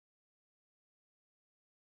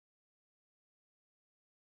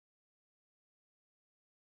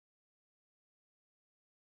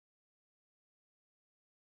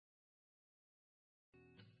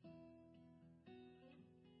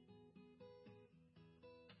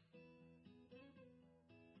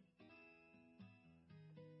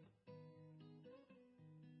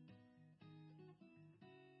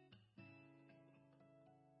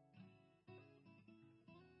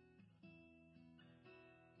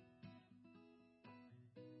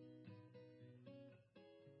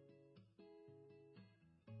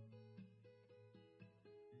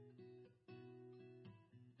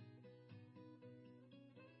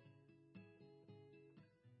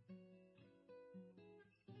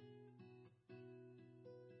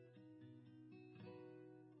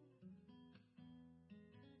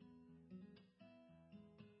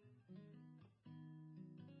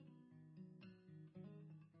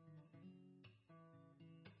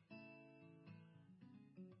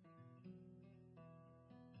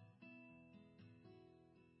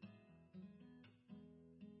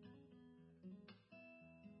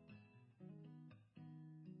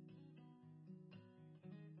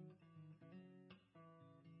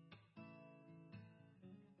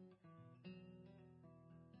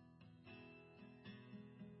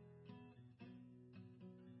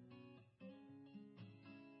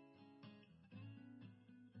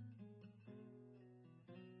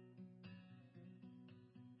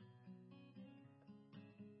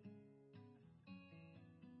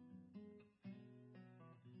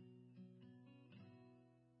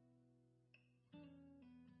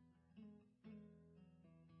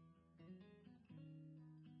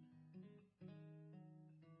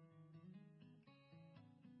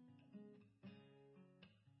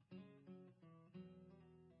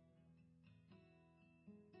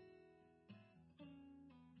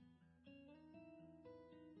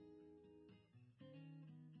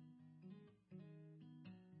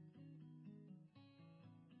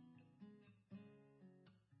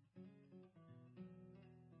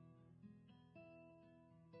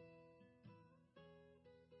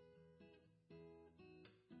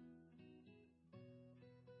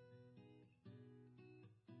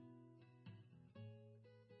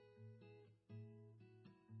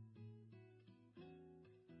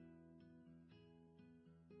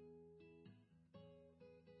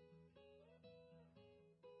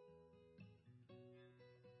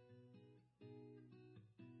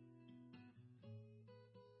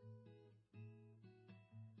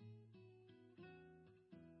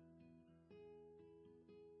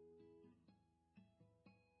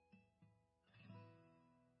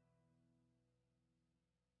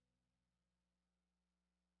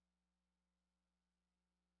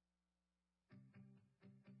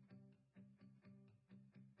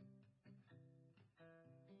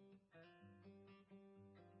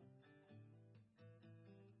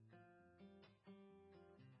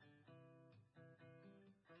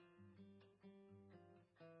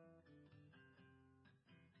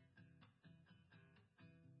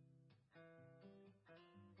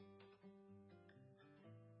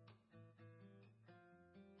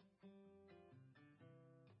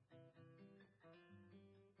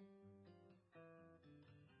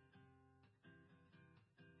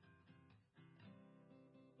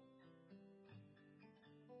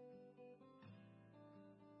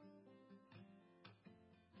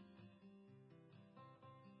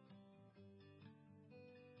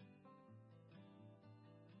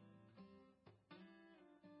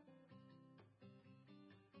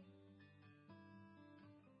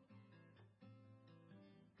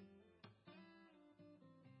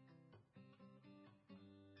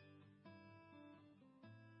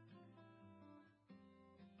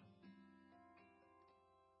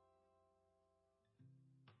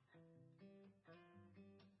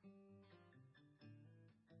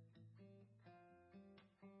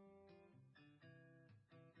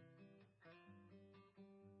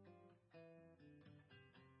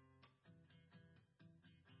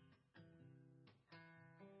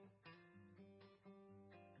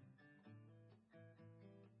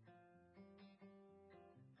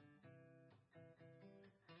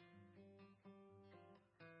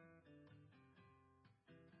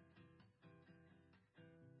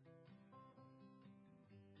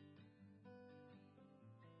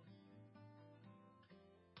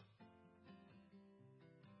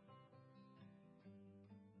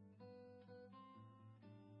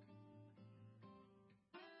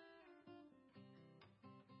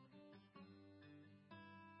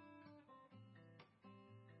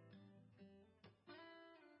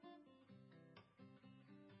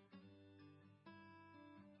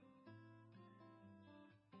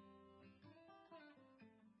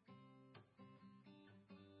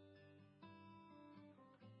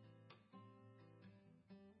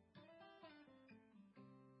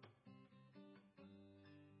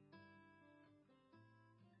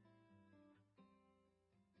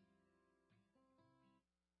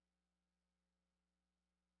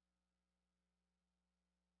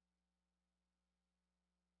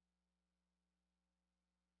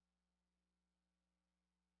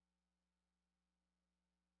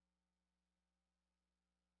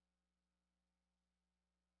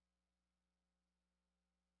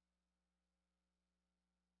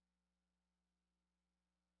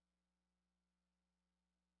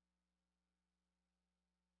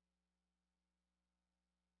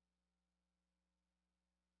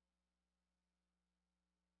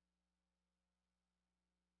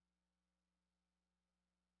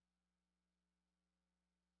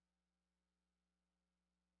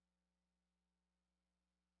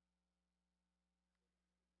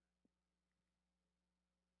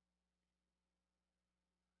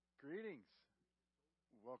Greetings.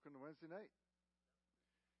 Welcome to Wednesday night.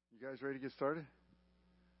 You guys ready to get started?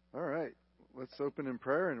 All right. Let's open in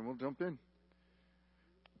prayer and we'll jump in.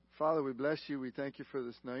 Father, we bless you. We thank you for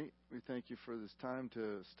this night. We thank you for this time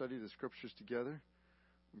to study the scriptures together.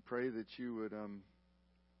 We pray that you would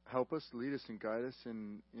help us, lead us, and guide us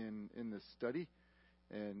in this study.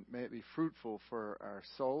 And may it be fruitful for our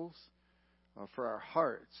souls, for our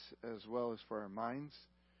hearts, as well as for our minds.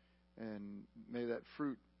 And may that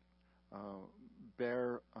fruit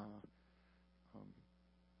bear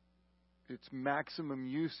its maximum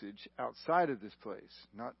usage outside of this place,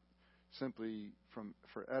 not simply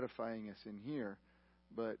for edifying us in here,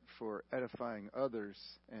 but for edifying others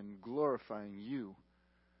and glorifying you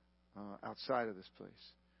outside of this place.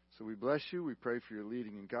 So we bless you. We pray for your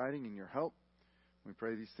leading and guiding and your help. We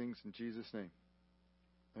pray these things in Jesus' name.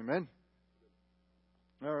 Amen.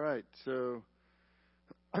 All right, so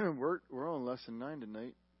we're on lesson 9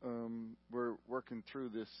 tonight. We're working through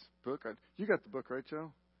this book. You got the book, right,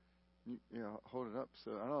 Joe? Yeah, hold it up.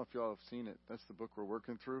 So I don't know if y'all have seen it. That's the book we're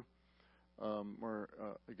working through. We're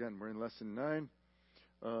in lesson 9.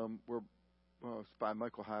 It's by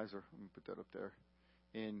Michael Heiser. Let me put that up there.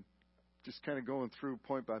 And just kind of going through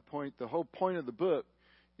point by point. The whole point of the book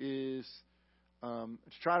is to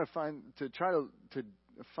try to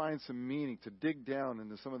find some meaning, to dig down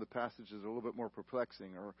into some of the passages that are a little bit more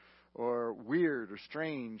perplexing or weird or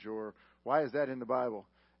strange, or why is that in the Bible?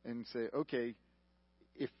 And say, okay,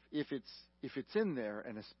 if it's in there,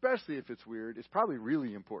 and especially if it's weird, it's probably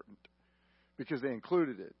really important because they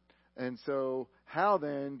included it. And so how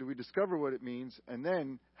then do we discover what it means, and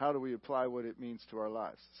then how do we apply what it means to our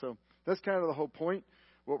lives? So that's kind of the whole point,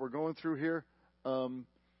 what we're going through here.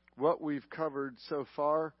 What we've covered so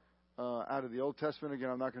far out of the Old Testament. Again,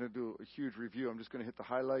 I'm not going to do a huge review. I'm just going to hit the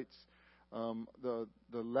highlights. The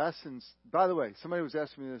lessons. By the way, somebody was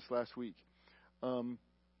asking me this last week.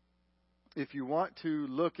 If you want to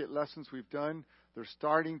look at lessons we've done, they're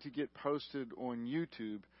starting to get posted on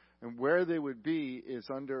YouTube. And where they would be is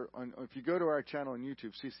if you go to our channel on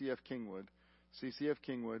YouTube, CCF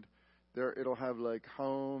Kingwood, there it'll have like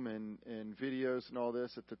home and videos and all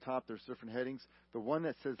this. At the top, there's different headings. The one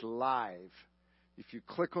that says live, if you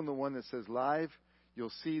click on the one that says live,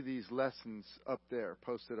 you'll see these lessons up there,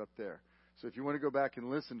 posted up there. So if you want to go back and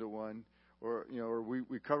listen to one, or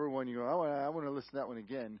we cover one, you go, I want to listen to that one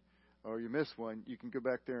again, or you miss one, you can go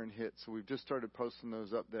back there and hit. So we've just started posting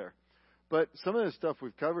those up there. But some of the stuff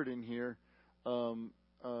we've covered in here out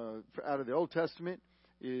of the Old Testament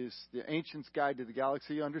is the Ancient's Guide to the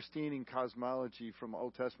Galaxy, understanding cosmology from an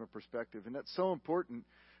Old Testament perspective. And that's so important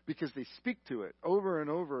because they speak to it over and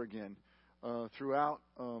over again throughout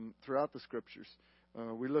the Scriptures.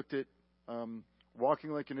 We looked at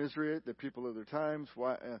walking like an Israelite, the people of their times,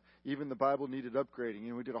 why even the Bible needed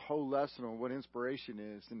upgrading. We did a whole lesson on what inspiration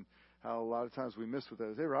is and how a lot of times we miss with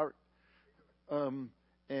those. Hey, Robert.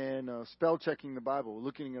 And spell checking the Bible,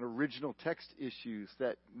 looking at original text issues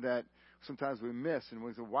that sometimes we miss, and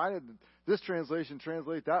we say, why did this translation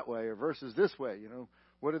translate that way or versus this way?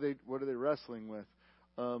 What are they wrestling with?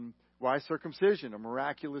 Why circumcision? A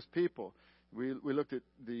miraculous people. We looked at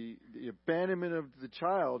the abandonment of the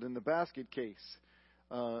child in the basket case,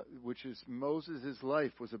 which is Moses'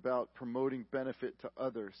 life was about promoting benefit to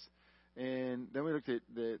others, and then we looked at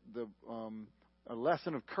a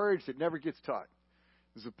lesson of courage that never gets taught.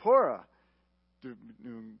 Zipporah,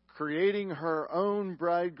 creating her own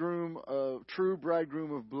true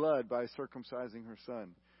bridegroom of blood by circumcising her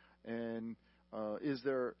son. And is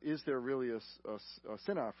there really a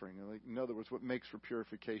sin offering? In other words, what makes for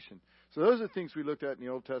purification? So those are things we looked at in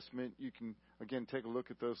the Old Testament. You can, again, take a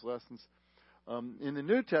look at those lessons. In the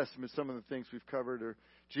New Testament, some of the things we've covered are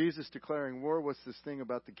Jesus declaring war. What's this thing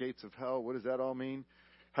about the gates of hell? What does that all mean?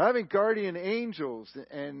 Having guardian angels.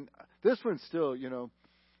 And this one's still,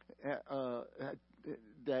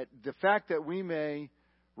 that the fact that we may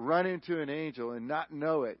run into an angel and not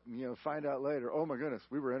know it, and, find out later, oh my goodness,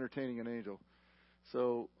 we were entertaining an angel.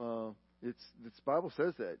 So the Bible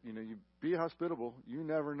says that, you be hospitable. You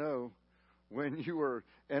never know when you are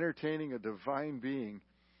entertaining a divine being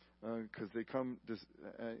because they come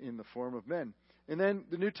in the form of men. And then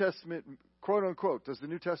the New Testament, quote unquote, does the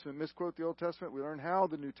New Testament misquote the Old Testament? We learn how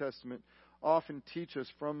the New Testament often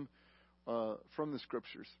teaches from the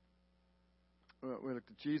Scriptures. We looked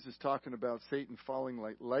at Jesus talking about Satan falling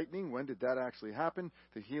like lightning. When did that actually happen?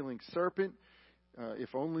 The healing serpent.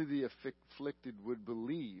 If only the afflicted would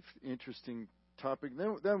believe. Interesting topic.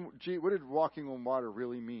 Then, what did walking on water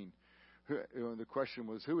really mean? The question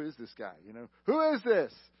was, who is this guy? Who is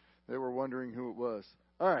this? They were wondering who it was.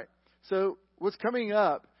 All right. So what's coming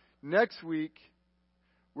up next week?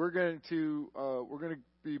 we're going to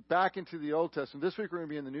be back into the Old Testament. This week we're going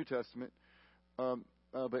to be in the New Testament.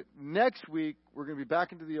 But next week we're going to be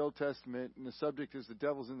back into the Old Testament, and the subject is the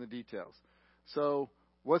devil's in the details. So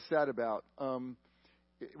what's that about? We're going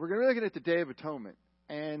to be looking at the Day of Atonement,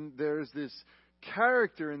 and there's this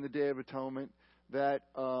character in the Day of Atonement that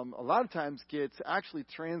a lot of times gets actually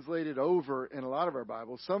translated over in a lot of our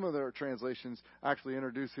Bibles. Some of their translations actually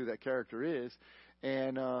introduce who that character is.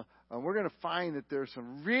 And we're going to find that there's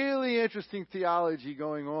some really interesting theology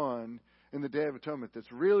going on in the Day of Atonement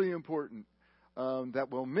that's really important that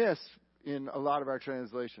we'll miss in a lot of our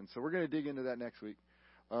translations. So we're going to dig into that next week.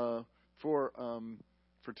 For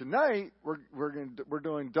tonight, we're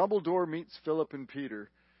doing Dumbledore meets Philip and Peter.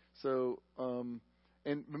 So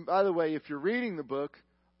and by the way, if you're reading the book,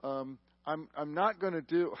 I'm not going to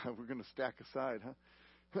do. We're going to stack aside,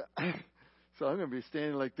 huh? So I'm going to be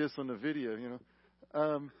standing like this on the video, you know.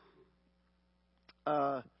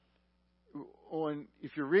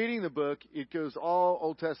 If you're reading the book, it goes all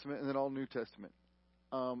Old Testament and then all New Testament.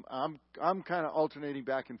 I'm kind of alternating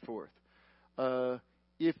back and forth.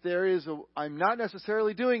 If there is I'm not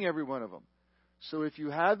necessarily doing every one of them. So if you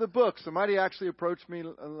have the book, somebody actually approached me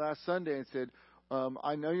last Sunday and said,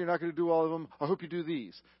 I know you're not going to do all of them. I hope you do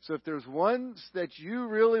these. So if there's ones that you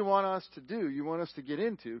really want us to do, you want us to get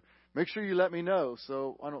into, make sure you let me know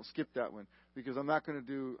so I don't skip that one, because I'm not going to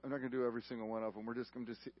do every single one of them. I'm just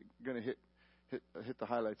going to hit the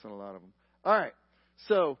highlights on a lot of them. All right.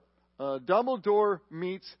 So Dumbledore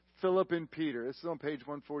meets Philip and Peter. This is on page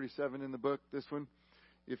 147 in the book. This one,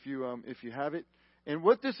 if you have it. And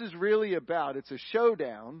what this is really about, it's a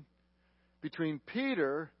showdown between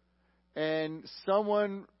Peter and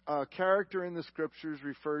someone, a character in the Scriptures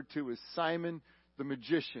referred to as Simon the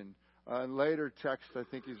magician. In later text, I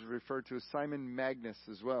think he's referred to as Simon Magus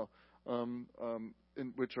as well, in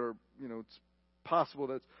which are, it's possible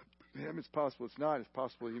that's him. It's possible it's not. It's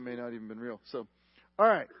possible he may not even been real. So, all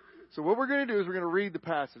right. So what we're going to do is we're going to read the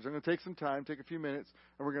passage. I'm going to take some time, take a few minutes,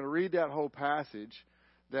 and we're going to read that whole passage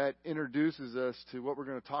that introduces us to what we're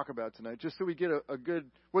going to talk about tonight, just so we get a good,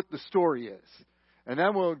 what the story is. And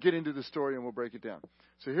then we'll get into the story and we'll break it down.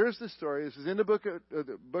 So here's the story. This is in the book of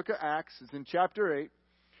Acts. It's in chapter 8.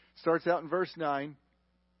 Starts out in verse 9.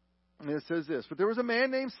 And it says this: But there was a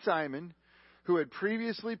man named Simon who had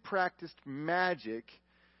previously practiced magic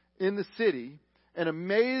in the city and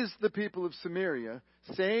amazed the people of Samaria,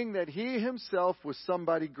 saying that he himself was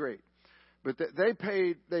somebody great. But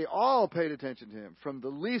they all paid attention to him, from the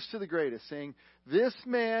least to the greatest, saying, "This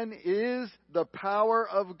man is the power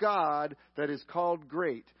of God that is called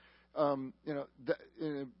great."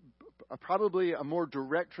 Probably a more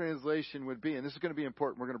direct translation would be, and this is going to be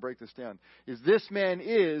important, we're going to break this down, is this man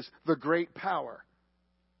is the great power.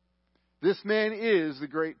 This man is the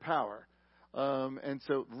great power. And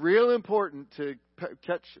so real important to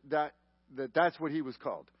catch that's what he was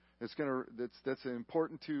called. That's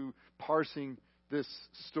important to parsing this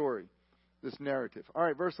story, this narrative. All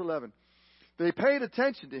right, verse 11. They paid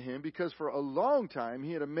attention to him because for a long time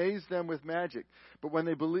he had amazed them with magic. But when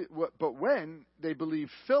they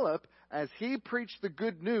believed Philip as he preached the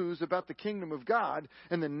good news about the kingdom of God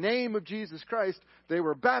in the name of Jesus Christ, they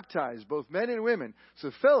were baptized, both men and women.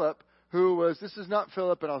 So Philip, this is not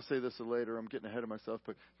Philip, and I'll say this later, I'm getting ahead of myself,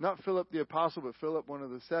 but not Philip the apostle, but Philip, one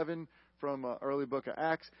of the 7 from early book of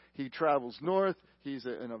Acts. He travels north. He's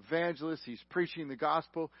an evangelist. He's preaching the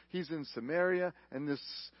gospel. He's in Samaria, and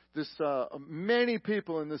many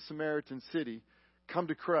people in this Samaritan city come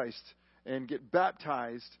to Christ and get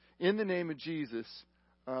baptized in the name of Jesus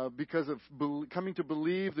because of coming to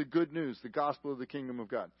believe the good news, the gospel of the kingdom of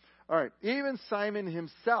God. All right, even Simon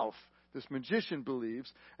himself, this magician,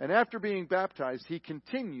 believes, and after being baptized, he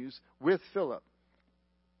continues with Philip.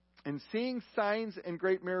 And seeing signs and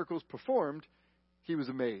great miracles performed, he was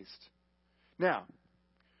amazed. Now,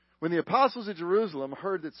 when the apostles of Jerusalem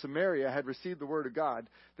heard that Samaria had received the word of God,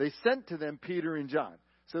 they sent to them Peter and John.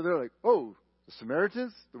 So they're like, "Oh, the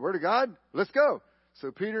Samaritans, the word of God? Let's go."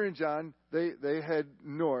 So Peter and John, they head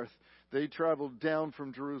north. They traveled down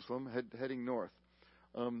from Jerusalem, heading north.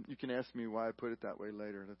 You can ask me why I put it that way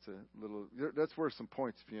later. That's worth some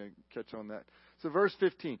points if you catch on that. So verse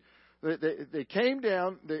 15. They came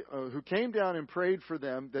down, who came down and prayed for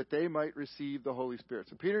them that they might receive the Holy Spirit.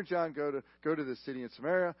 So Peter and John go to the city in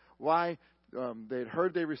Samaria. Why? They had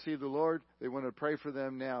heard they received the Lord. They wanted to pray for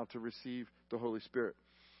them now to receive the Holy Spirit.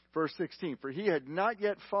 Verse 16, for he had not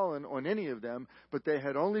yet fallen on any of them, but they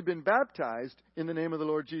had only been baptized in the name of the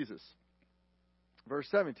Lord Jesus. Verse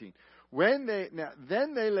 17, then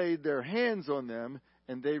they laid their hands on them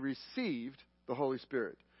and they received the Holy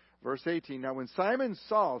Spirit. Verse 18, now when Simon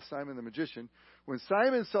the magician, when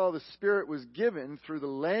Simon saw the Spirit was given through the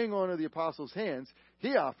laying on of the apostles' hands,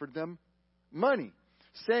 he offered them money,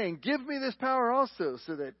 saying, give me this power also,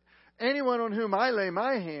 so that anyone on whom I lay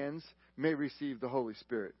my hands may receive the Holy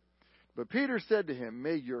Spirit. But Peter said to him,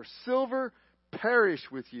 may your silver perish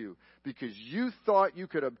with you, because you thought you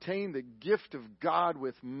could obtain the gift of God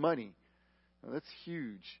with money. Now, that's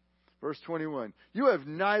huge. Verse 21, you have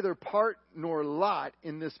neither part nor lot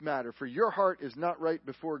in this matter, for your heart is not right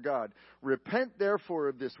before God. Repent therefore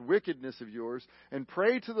of this wickedness of yours, and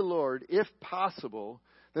pray to the Lord, if possible,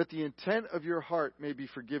 that the intent of your heart may be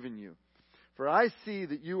forgiven you. For I see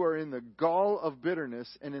that you are in the gall of bitterness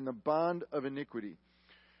and in the bond of iniquity.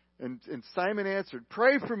 And Simon answered,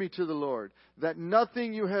 pray for me to the Lord, that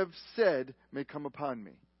nothing you have said may come upon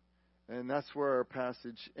me. And that's where our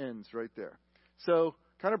passage ends right there. So,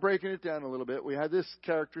 kind of breaking it down a little bit, we had this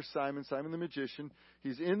character, Simon the magician.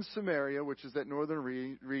 He's in Samaria, which is that northern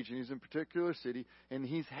region. He's in a particular city, and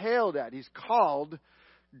he's called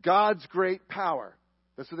God's great power.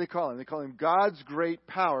 That's what they call him. They call him God's great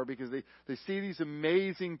power because they see these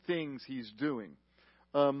amazing things he's doing.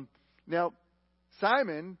 Now,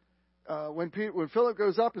 Simon, when Philip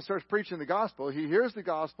goes up and starts preaching the gospel, he hears the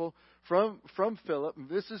gospel from Philip.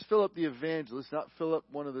 This is Philip the evangelist, not Philip,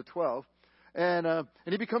 one of the 12. And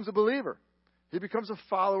he becomes a believer. He becomes a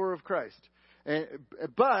follower of Christ.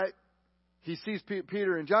 But he sees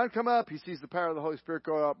Peter and John come up. He sees the power of the Holy Spirit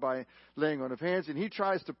go out by laying on of hands. And he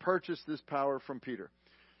tries to purchase this power from Peter.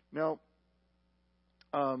 Now,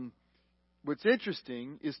 what's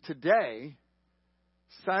interesting is today,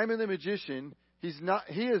 Simon the magician, he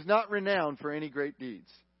is not renowned for any great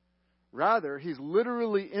deeds. Rather, he's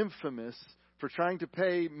literally infamous for trying to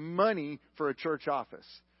pay money for a church office.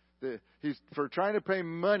 He's for trying to pay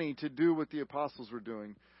money to do what the apostles were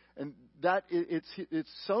doing. And that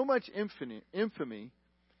it's so much infamy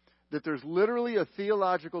that there's literally a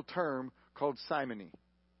theological term called simony.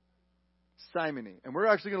 Simony. And we're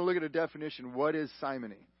actually going to look at a definition. What is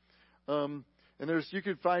simony? And you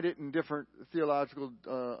can find it in different theological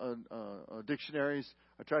dictionaries.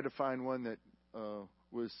 I tried to find one that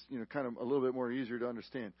was kind of a little bit more easier to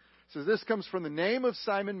understand. So this comes from the name of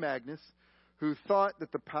Simon Magus, who thought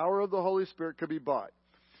that the power of the Holy Spirit could be bought.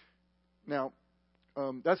 Now,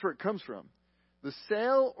 that's where it comes from. The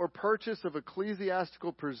sale or purchase of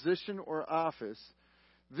ecclesiastical position or office,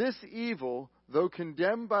 this evil, though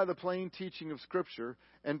condemned by the plain teaching of Scripture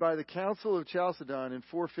and by the Council of Chalcedon in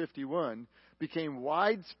 451, became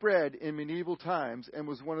widespread in medieval times and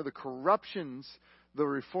was one of the corruptions the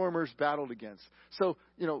reformers battled against. So,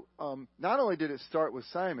 not only did it start with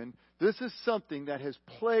Simon, this is something that has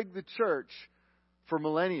plagued the church for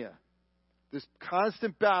millennia. This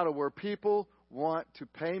constant battle where people want to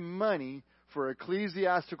pay money for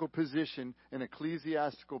ecclesiastical position and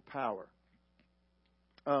ecclesiastical power.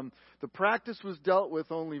 The practice was dealt with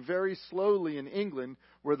only very slowly in England,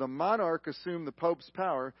 where the monarch assumed the Pope's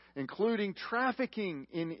power, including trafficking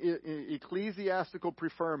in ecclesiastical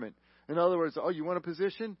preferment. In other words, you want a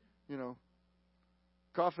position?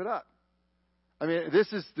 Cough it up. I mean,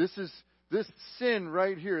 this sin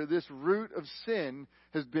right here, this root of sin,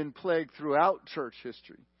 has been plagued throughout church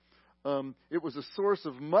history. It was a source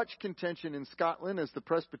of much contention in Scotland as the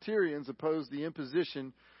Presbyterians opposed the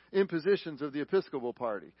impositions of the Episcopal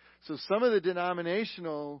party. So some of the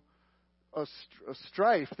denominational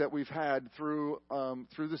strife that we've had through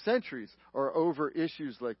the centuries are over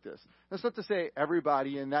issues like this. That's not to say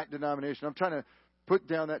everybody in that denomination. I'm trying to put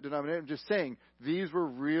down that denomination. I'm just saying these were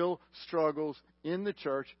real struggles in the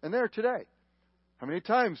church, and they're today. How many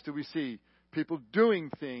times do we see people doing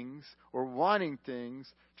things or wanting things,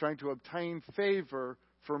 trying to obtain favor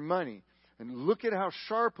for money? And look at how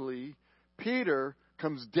sharply Peter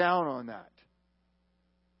comes down on that.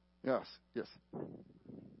 Yes.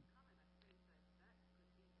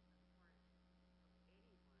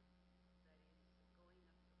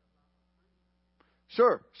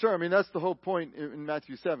 Sure. I mean, that's the whole point in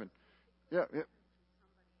Matthew 7. Yeah.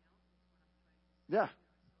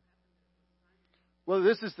 Well,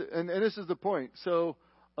 this is this is the point. So,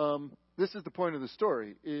 this is the point of the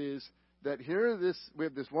story, is that we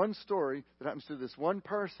have this one story that happens to this one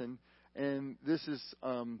person, and this is,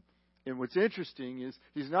 and what's interesting is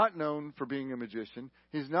he's not known for being a magician.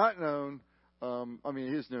 He's not known, he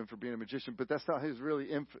is known for being a magician, but that's not what he's really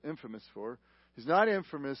infamous for. He's not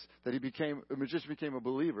infamous that a magician became a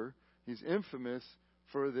believer. He's infamous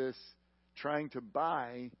for this trying to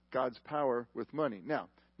buy God's power with money. Now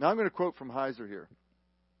I'm going to quote from Heiser here.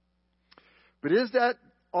 But is that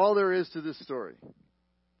all there is to this story?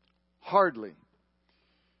 Hardly.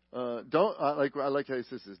 I like how he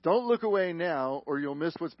says this. Don't look away now, or you'll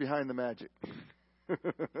miss what's behind the magic.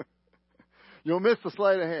 You'll miss the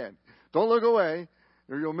sleight of hand. Don't look away,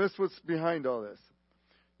 or you'll miss what's behind all this.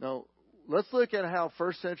 Now, let's look at how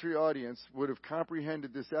first century audience would have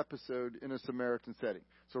comprehended this episode in a Samaritan setting.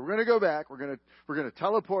 So we're going to go back. We're going to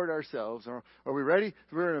teleport ourselves. Are we ready?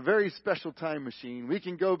 We're in a very special time machine. We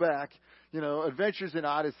can go back. Adventures in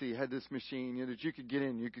Odyssey had this machine that you could get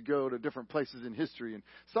in. You could go to different places in history, and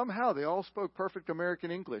somehow they all spoke perfect American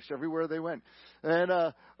English everywhere they went.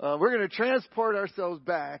 And we're going to transport ourselves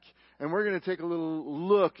back, and we're going to take a little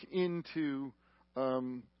look into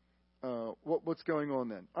what's going on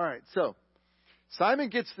then. All right, so Simon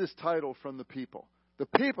gets this title from the people. The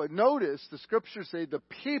people, notice the scriptures say the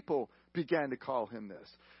people began to call him this.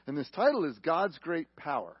 And this title is God's Great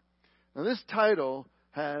Power. Now this title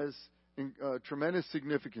has tremendous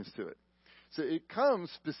significance to it. So it comes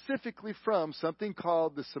specifically from something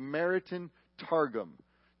called the Samaritan Targum.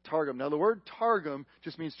 Targum. Now the word Targum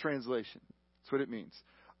just means translation. That's what it means.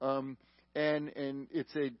 And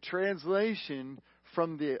it's a translation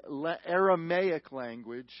from the Aramaic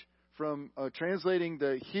language, from translating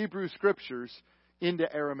the Hebrew scriptures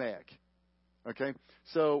into Aramaic. Okay?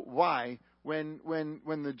 So why? When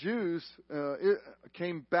the Jews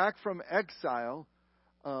came back from exile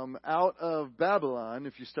out of Babylon,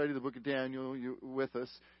 if you study the book of Daniel with us,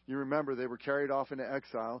 you remember they were carried off into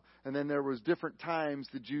exile, and then there was different times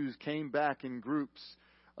the Jews came back in groups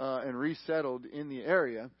and resettled in the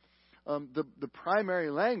area. The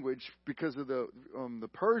primary language, because of the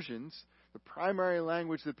Persians, the primary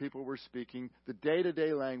language that people were speaking, the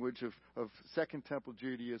day-to-day language of Second Temple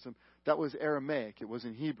Judaism, that was Aramaic. It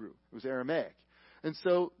wasn't Hebrew. It was Aramaic. And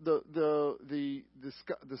so the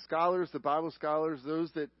scholars, the Bible scholars, those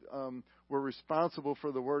that were responsible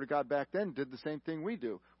for the Word of God back then, did the same thing we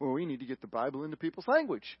do. Well, we need to get the Bible into people's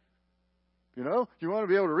language. If you want to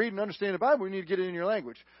be able to read and understand the Bible, we need to get it in your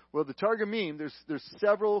language. Well, the Targumim, there's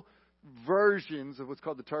several versions of what's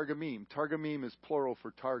called the Targumim. Targumim is plural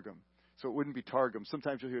for Targum. So it wouldn't be Targum.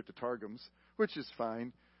 Sometimes you'll hear it the Targums, which is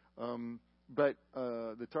fine. But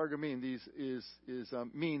the Targumim,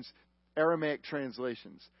 means Aramaic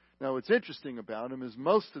translations. Now, what's interesting about them is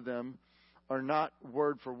most of them are not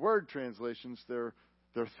word-for-word translations. They're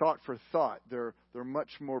thought for thought. They're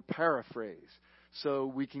much more paraphrase. So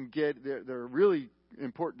we can get they're really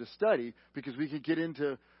important to study because we can get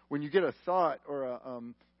into when you get a thought or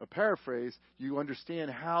a paraphrase, you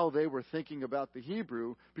understand how they were thinking about the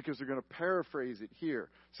Hebrew because they're going to paraphrase it here.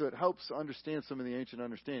 So it helps understand some of the ancient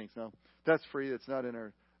understandings. Now, that's free. That's not in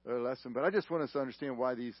our lesson. But I just want us to understand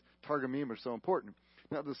why these Targumim are so important.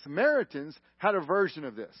 Now, the Samaritans had a version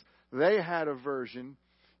of this. They had a version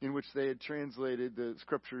in which they had translated the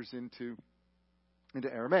scriptures into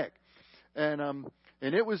Aramaic. And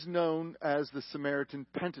it was known as the Samaritan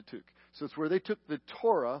Pentateuch. So it's where they took the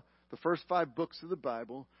Torah, the first 5 books of the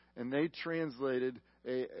Bible, and they translated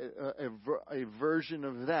a version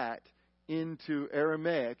of that into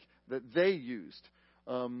Aramaic that they used.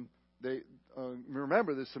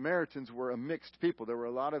 Remember, the Samaritans were a mixed people. There were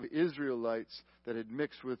a lot of Israelites that had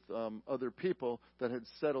mixed with other people that had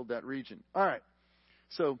settled that region. All right.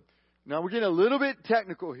 So now we're getting a little bit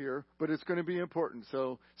technical here, but it's going to be important.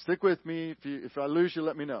 So stick with me. If I lose you,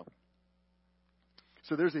 let me know.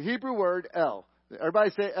 So there's a Hebrew word, El. Everybody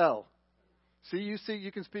say El. See,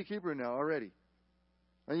 you can speak Hebrew now already.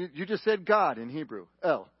 You just said God in Hebrew,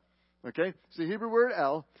 El. Okay? It's the Hebrew word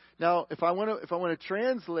El. Now, if I want to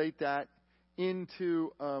translate that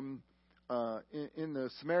into in the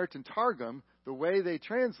Samaritan Targum, the way they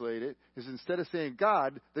translate it is instead of saying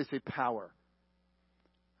God, they say power.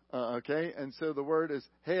 Okay? And so the word is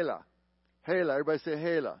Hela. Hela. Everybody say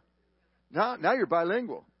Hela. Now you're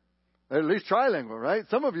bilingual. At least trilingual, right?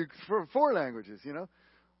 Some of you for 4 languages,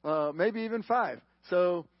 maybe even 5.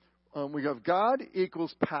 So we have God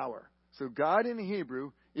equals power. So God in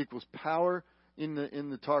Hebrew equals power in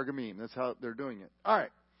the Targumim. That's how they're doing it. All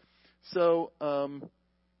right. So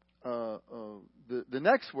the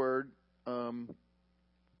next word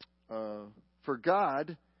for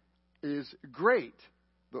God is great,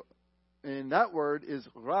 and that word is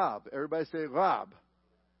Rab. Everybody say Rab.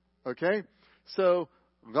 Okay. So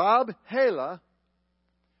Rab Hela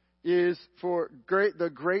is for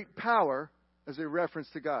the great power as a reference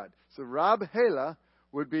to God. So Rab Hela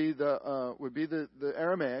would be the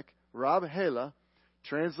Aramaic. Rab Hela,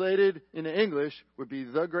 translated into English, would be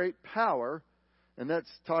the great power, and that's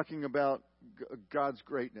talking about God's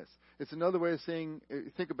greatness. It's another way of saying,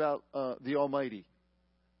 think about the Almighty.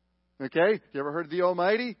 Okay? You ever heard of the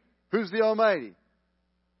Almighty? Who's the Almighty?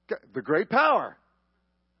 The great power.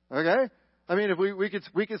 Okay? I mean, if we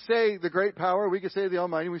could say the great power, we could say the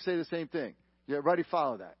Almighty, we say the same thing. Yeah, everybody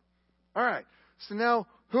follow that. All right. So now,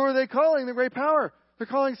 who are they calling the great power? They're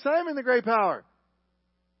calling Simon the great power.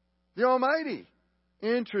 The Almighty.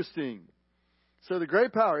 Interesting. So the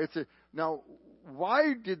great power, now,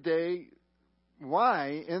 why in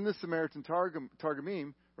the Samaritan Targum,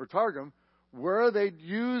 were they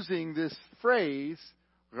using this phrase,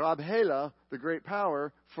 Rab Hela, the great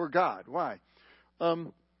power, for God? Why?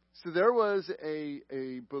 So there was a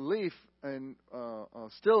belief, and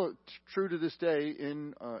still true to this day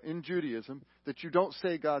in Judaism, that you don't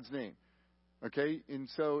say God's name. Okay? And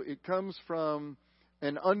so it comes from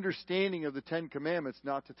an understanding of the Ten Commandments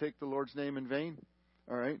not to take the Lord's name in vain.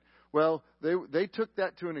 All right? Well, they took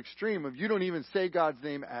that to an extreme of you don't even say God's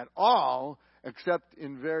name at all, except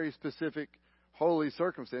in very specific holy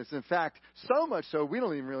circumstances. In fact, so much so we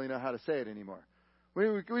don't even really know how to say it anymore.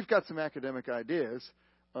 We've got some academic ideas,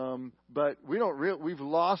 but we've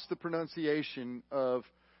lost the pronunciation of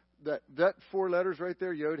that 4 letters right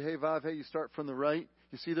there, Yod, He, Vav, He. You start from the right.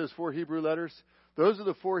 You see those 4 Hebrew letters? Those are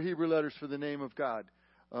the 4 Hebrew letters for the name of God.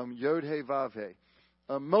 Yod, He, Vav, He.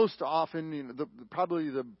 Most often, probably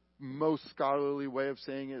the most scholarly way of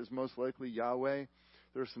saying it is most likely Yahweh.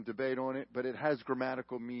 There's some debate on it, but it has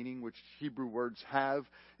grammatical meaning, which Hebrew words have.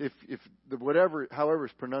 However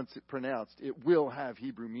it's pronounced, it will have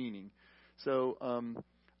Hebrew meaning. So,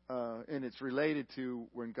 and it's related to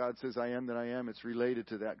when God says, "I am that I am." It's related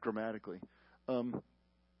to that grammatically. So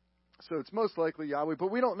it's most likely Yahweh,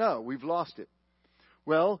 but we don't know. We've lost it.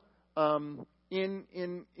 Well,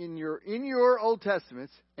 in your Old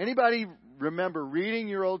Testaments, anybody remember reading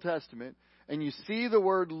your Old Testament and you see the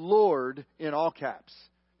word Lord in all caps?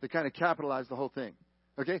 They kind of capitalize the whole thing.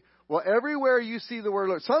 Okay? Well, everywhere you see the word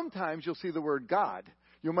Lord, sometimes you'll see the word God.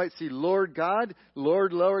 You might see Lord God,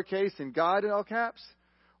 Lord lowercase, and God in all caps.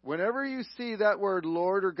 Whenever you see that word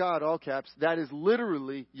Lord or God all caps, that is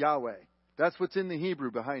literally Yahweh. That's what's in the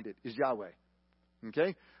Hebrew behind it, is Yahweh.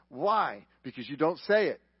 Okay? Why? Because you don't say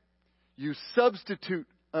it. You substitute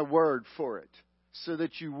a word for it so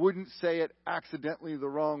that you wouldn't say it accidentally the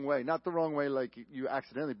wrong way. Not the wrong way like you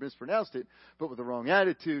accidentally mispronounced it, but with the wrong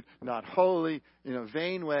attitude, not holy, in a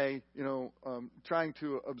vain way, trying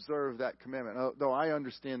to observe that commandment. Though I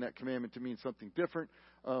understand that commandment to mean something different,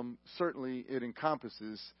 certainly it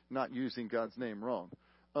encompasses not using God's name wrong.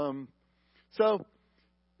 So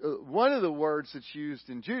one of the words that's used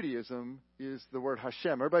in Judaism is the word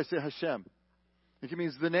Hashem. Everybody say Hashem. It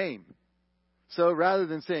means the name. So rather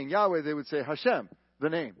than saying Yahweh, they would say Hashem, the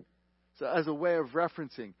name. So as a way of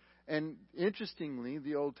referencing. And interestingly,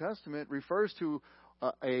 the Old Testament refers to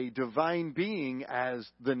a divine being as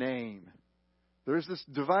the name. There's this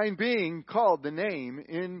divine being called the name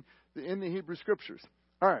in the Hebrew Scriptures.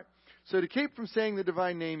 All right. So to keep from saying the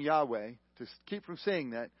divine name Yahweh, to keep from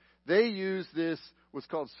saying that, they use this, what's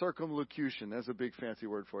called circumlocution. That's a big fancy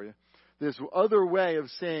word for you. This other way of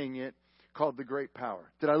saying it called the great power.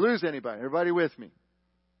 Did I lose anybody? Everybody with me?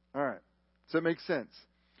 All right. Does that make sense?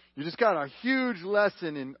 You just got a huge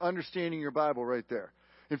lesson in understanding your Bible right there.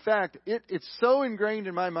 In fact, it's so ingrained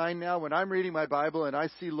in my mind now when I'm reading my Bible and I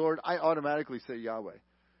see Lord, I automatically say Yahweh.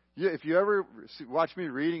 If you ever watch me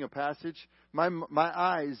reading a passage, my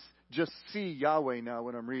eyes just see Yahweh now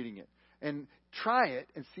when I'm reading it. And try it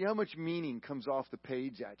and see how much meaning comes off the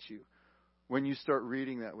page at you when you start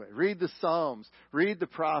reading that way. Read the Psalms, read the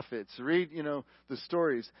prophets, read, the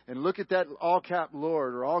stories, and look at that all-cap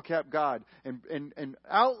Lord or all-cap God, and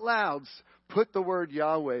out loud put the word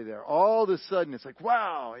Yahweh there. All of a sudden, it's like,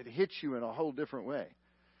 wow, it hits you in a whole different way.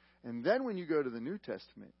 And then when you go to the New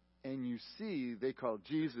Testament and you see they call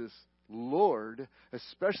Jesus Lord,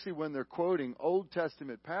 especially when they're quoting Old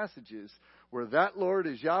Testament passages where that Lord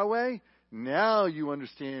is Yahweh, now you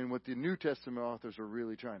understand what the New Testament authors are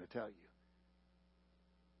really trying to tell you.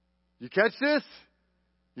 You catch this?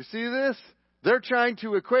 You see this? They're trying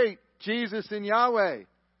to equate Jesus and Yahweh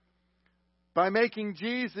by making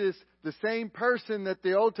Jesus the same person that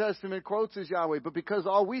the Old Testament quotes as Yahweh. But because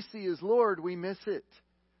all we see is Lord, we miss it.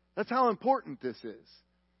 That's how important this is.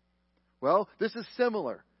 Well, this is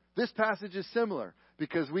similar. This passage is similar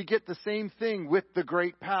because we get the same thing with the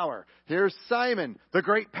great power. Here's Simon, the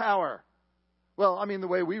great power. Well, I mean, the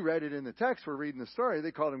way we read it in the text, we're reading the story,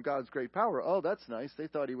 they called him God's great power. Oh, that's nice. They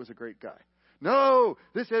thought he was a great guy. No,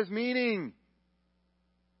 this has meaning.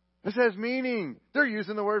 This has meaning. They're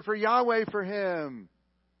using the word for Yahweh for him.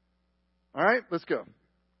 All right, let's go.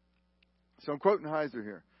 So I'm quoting Heiser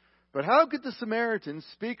here. But how could the Samaritans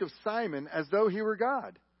speak of Simon as though he were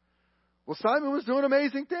God? Well, Simon was doing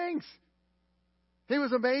amazing things. He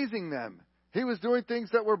was amazing them. He was doing things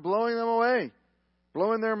that were blowing them away.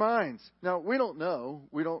 Blowing their minds. Now, we don't know.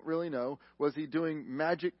 We don't really know. Was he doing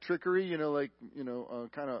magic trickery,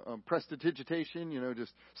 kind of prestidigitation,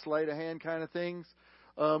 just sleight of hand kind of things?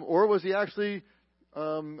 Or was he actually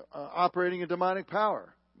operating a demonic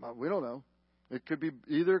power? Well, we don't know. It could be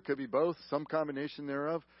either, it could be both, some combination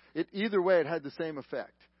thereof. Either way, it had the same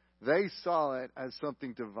effect. They saw it as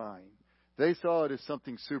something divine. They saw it as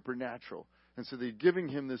something supernatural. And so they're giving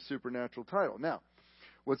him this supernatural title. Now,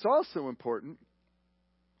 what's also important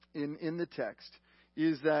in the text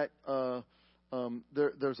is that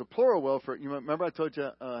there's a plural well for it. You remember I told you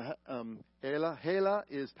Hela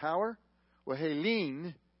is power? Well,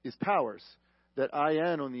 Helene is powers. That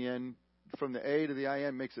IN on the end, from the A to the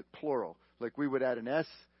IN, makes it plural. Like we would add an S,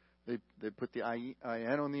 they put the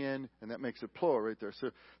IN on the end, and that makes it plural right there. So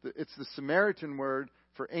it's the Samaritan word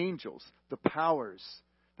for angels, the powers.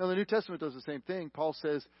 Now, the New Testament does the same thing. Paul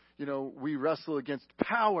says, we wrestle against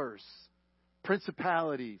powers,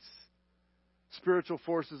 principalities, spiritual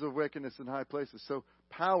forces of wickedness in high places. So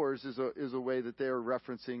powers is a way that they are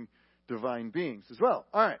referencing divine beings as well.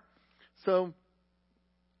 All right. So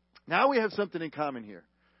now we have something in common here.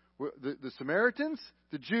 The Samaritans,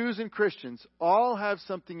 the Jews, and Christians all have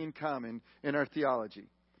something in common in our theology.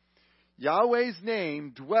 Yahweh's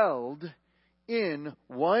name dwelled in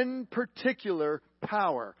one particular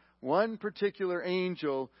power, one particular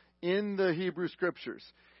angel in the Hebrew Scriptures.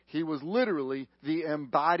 He was literally the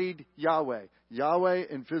embodied Yahweh, Yahweh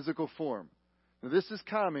in physical form. Now, this is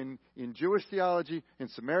common in Jewish theology, in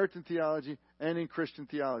Samaritan theology, and in Christian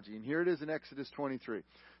theology. And here it is in Exodus 23.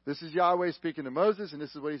 This is Yahweh speaking to Moses, and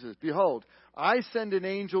this is what he says. Behold, I send an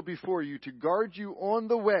angel before you to guard you on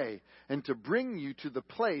the way and to bring you to the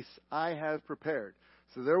place I have prepared.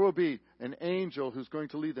 So there will be an angel who's going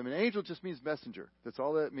to lead them. An angel just means messenger. That's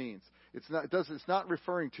all that means. It's not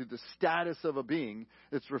referring to the status of a being.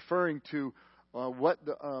 It's referring to what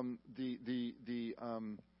the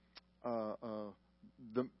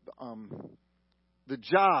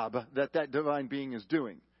job that divine being is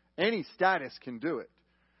doing. Any status can do it.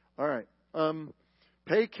 All right.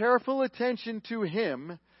 Pay careful attention to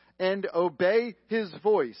him and obey his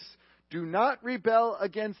voice. Do not rebel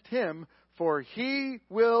against him, for he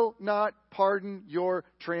will not pardon your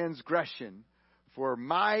transgression. For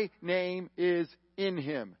my name is in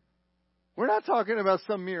him. We're not talking about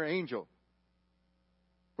some mere angel.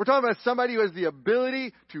 We're talking about somebody who has the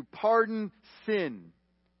ability to pardon sin.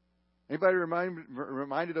 Anybody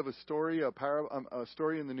reminded of a story, a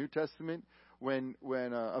story in the New Testament when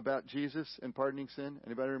about Jesus and pardoning sin?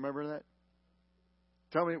 Anybody remember that?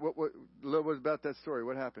 Tell me what was about that story.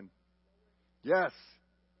 What happened? Yes.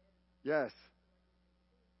 Yep.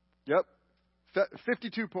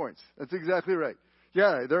 52 points. That's exactly right.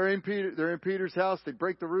 Yeah, they're in Peter's house. They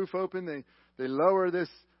break the roof open. They lower this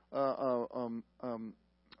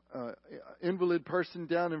invalid person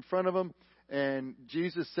down in front of them, and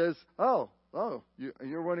Jesus says, "Oh,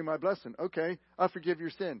 you're wanting my blessing. Okay, I'll forgive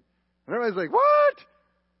your sin." And everybody's like, "What?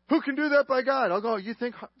 Who can do that but God?" I'll go, "You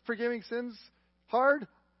think forgiving sins hard?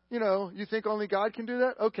 You think only God can do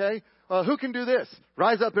that? Okay. Who can do this?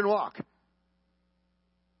 Rise up and walk."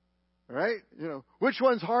 All right? Which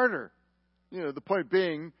one's harder? The point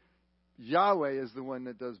being, Yahweh is the one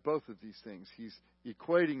that does both of these things. He's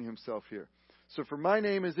equating himself here. So for my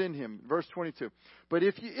name is in him. Verse 22. But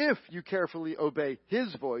if you carefully obey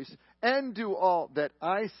his voice and do all that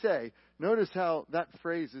I say, notice how that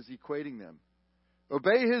phrase is equating them.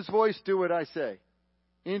 Obey his voice, do what I say.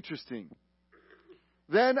 Interesting.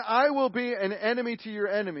 Then I will be an enemy to your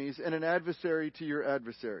enemies and an adversary to your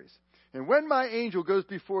adversaries. And when my angel goes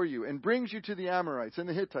before you and brings you to the Amorites and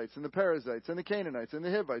the Hittites and the Perizzites and the Canaanites and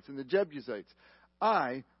the Hivites and the Jebusites,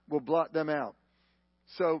 I will blot them out.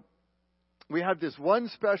 So we have this one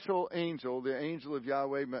special angel, the angel of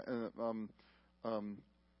Yahweh,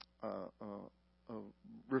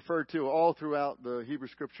 referred to all throughout the Hebrew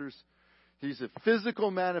Scriptures. He's a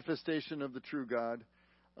physical manifestation of the true God.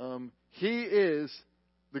 He is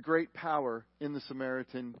the great power in the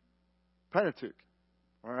Samaritan Pentateuch.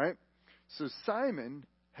 All right? So Simon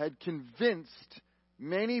had convinced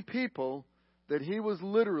many people that he was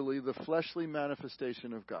literally the fleshly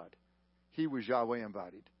manifestation of God. He was Yahweh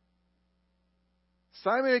embodied.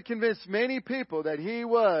 Simon had convinced many people that he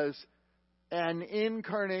was an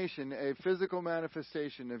incarnation, a physical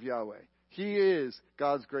manifestation of Yahweh. He is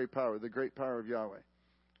God's great power, the great power of Yahweh.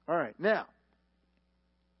 All right, now,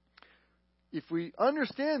 if we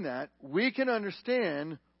understand that, we can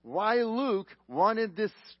understand why Luke wanted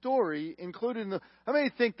this story included in the... How many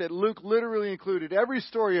think that Luke literally included every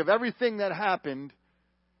story of everything that happened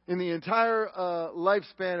in the entire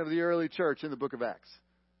lifespan of the early church in the book of Acts?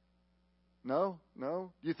 No. Do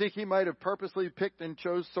you think he might have purposely picked and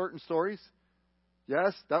chose certain stories?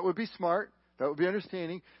 Yes, that would be smart. That would be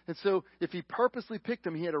understanding. And so if he purposely picked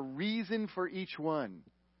them, he had a reason for each one.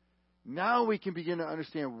 Now we can begin to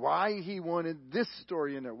understand why he wanted this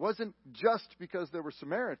story in there. It wasn't just because there were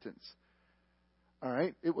Samaritans. All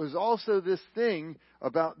right? It was also this thing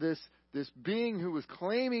about this being who was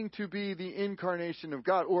claiming to be the incarnation of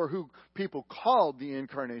God, or who people called the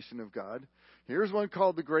incarnation of God. Here's one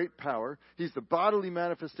called the Great Power. He's the bodily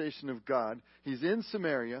manifestation of God. He's in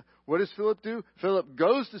Samaria. What does Philip do? Philip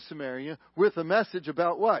goes to Samaria with a message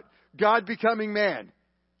about what? God becoming man.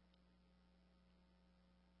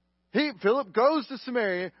 Philip goes to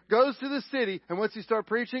Samaria, goes to the city, and what's he start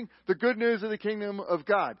preaching? The good news of the kingdom of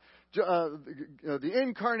God. The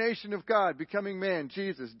incarnation of God becoming man,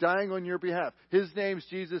 Jesus, dying on your behalf. His name's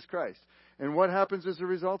Jesus Christ. And what happens as a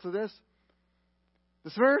result of this?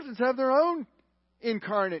 The Samaritans have their own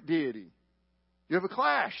incarnate deity. You have a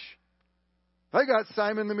clash. They got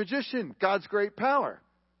Simon the magician, God's great power.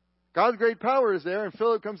 God's great power is there, and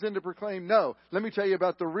Philip comes in to proclaim, no, let me tell you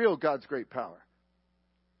about the real God's great power.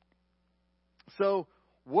 So,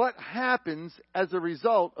 what happens as a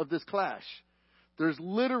result of this clash? There's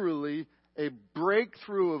literally a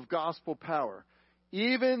breakthrough of gospel power.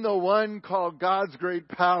 Even the one called God's great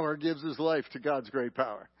power gives his life to God's great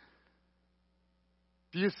power.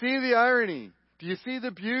 Do you see the irony? Do you see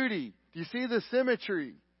the beauty? Do you see the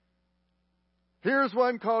symmetry? Here's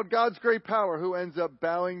one called God's great power who ends up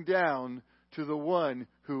bowing down to the one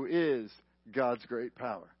who is God's great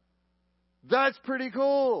power. That's pretty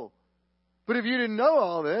cool. But if you didn't know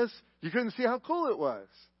all this, you couldn't see how cool it was.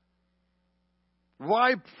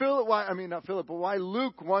 Why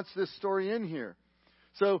Luke wants this story in here.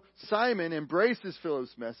 So Simon embraces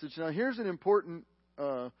Philip's message. Now here's an important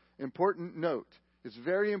note. It's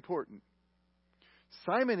very important.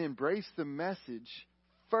 Simon embraced the message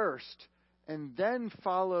first and then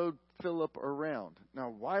followed Philip around.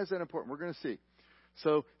 Now, why is that important? We're going to see.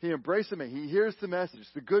 So he embraced him. He hears the message,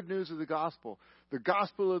 the good news of the gospel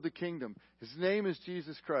of the kingdom. His name is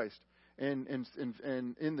Jesus Christ. And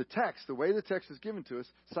in the text, the way the text is given to us,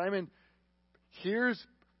 Simon hears,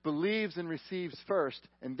 believes, and receives first,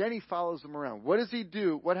 and then he follows them around. What does he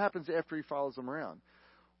do? What happens after he follows them around?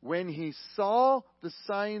 When he saw the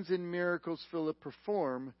signs and miracles Philip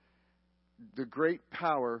perform, the great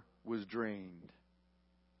power was drained.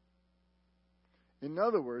 In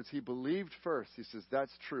other words, he believed first. He says,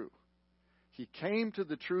 that's true. He came to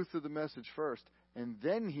the truth of the message first, and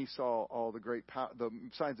then he saw all the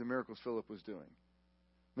signs and miracles Philip was doing.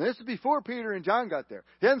 Now, this is before Peter and John got there.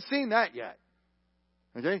 He hadn't seen that yet.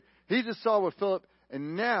 Okay? He just saw what Philip,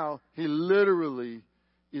 and now he literally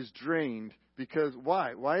is drained. Because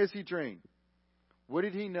why? Why is he drained? What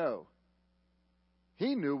did he know?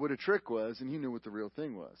 He knew what a trick was, and he knew what the real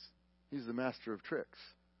thing was. He's the master of tricks.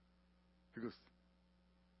 He goes,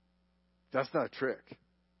 that's not a trick.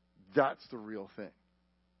 That's the real thing.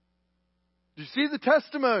 Do you see the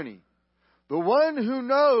testimony? The one who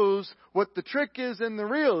knows what the trick is and the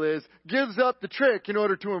real is gives up the trick in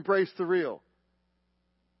order to embrace the real.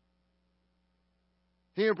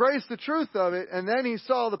 He embraced the truth of it, and then he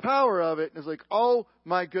saw the power of it, and was like, oh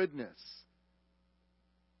my goodness.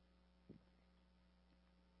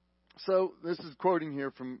 So, this is quoting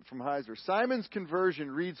here from Heiser. Simon's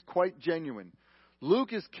conversion reads quite genuine.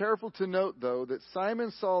 Luke is careful to note, though, that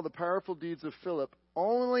Simon saw the powerful deeds of Philip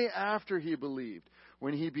only after he believed,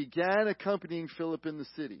 when he began accompanying Philip in the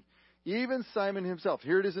city. Even Simon himself,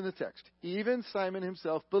 here it is in the text, even Simon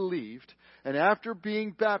himself believed, and after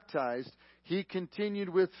being baptized, he continued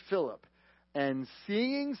with Philip. And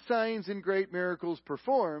seeing signs and great miracles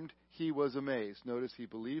performed, he was amazed. Notice he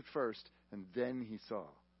believed first, and then he saw.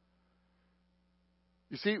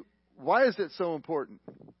 You see, why is it so important?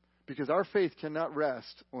 Because our faith cannot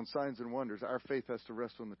rest on signs and wonders. Our faith has to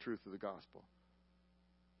rest on the truth of the gospel.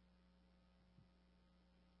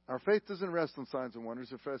 Our faith doesn't rest on signs and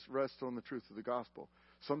wonders. It rests on the truth of the gospel.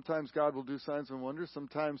 Sometimes God will do signs and wonders.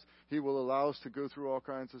 Sometimes He will allow us to go through all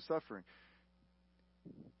kinds of suffering.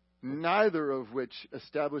 Neither of which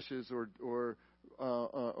establishes or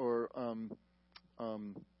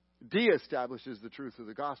de-establishes the truth of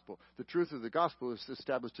the gospel. The truth of the gospel is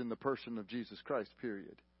established in the person of Jesus Christ,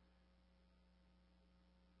 period.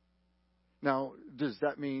 Now, does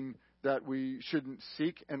that mean that we shouldn't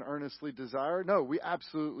seek and earnestly desire? No, we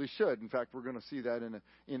absolutely should. In fact, we're going to see that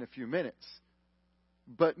in a few minutes.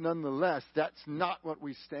 But nonetheless, that's not what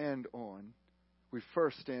we stand on. We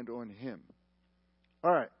first stand on Him.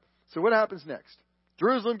 All right. So what happens next?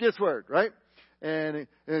 Jerusalem gets word, right? And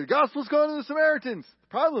the gospel's going to the Samaritans. The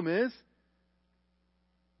problem is,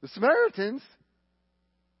 The Samaritans,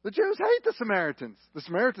 the Jews hate the Samaritans. The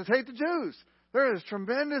Samaritans hate the Jews. There is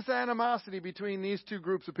tremendous animosity between these two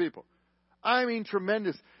groups of people. I mean,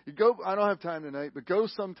 tremendous. You go. I don't have time tonight, but go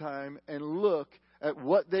sometime and look at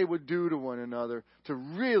what they would do to one another to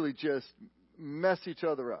really just mess each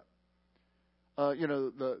other up.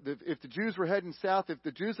 If the Jews were heading south, if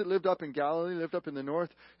the Jews that lived up in Galilee, lived up in the north,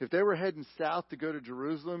 if they were heading south to go to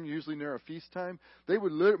Jerusalem, usually near a feast time, they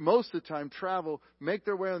would most of the time travel, make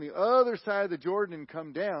their way on the other side of the Jordan and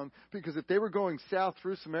come down, because if they were going south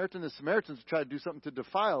through Samaritan, the Samaritans would try to do something to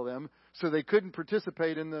defile them, so they couldn't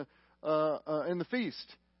participate in the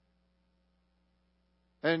feast.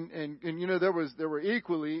 And there were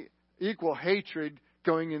equal hatred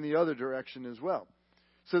going in the other direction as well.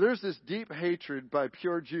 So there's this deep hatred by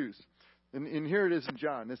pure Jews. And here it is in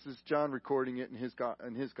John. This is John recording it in his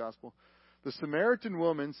gospel. The Samaritan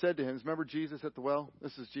woman said to him, remember Jesus at the well?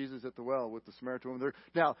 This is Jesus at the well with the Samaritan woman.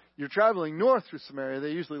 Now, you're traveling north through Samaria.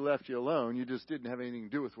 They usually left you alone. You just didn't have anything to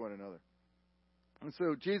do with one another. And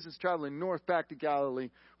so Jesus traveling north back to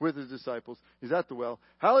Galilee with his disciples. He's at the well.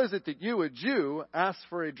 How is it that you, a Jew, ask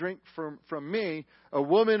for a drink from me, a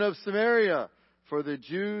woman of Samaria? For the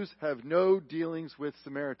Jews have no dealings with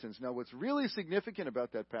Samaritans. Now, what's really significant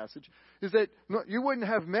about that passage is that you wouldn't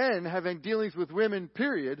have men having dealings with women,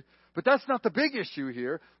 period. But that's not the big issue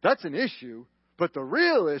here. That's an issue. But the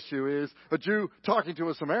real issue is a Jew talking to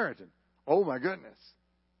a Samaritan. Oh, my goodness.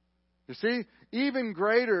 You see, even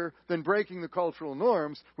greater than breaking the cultural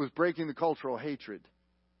norms was breaking the cultural hatred.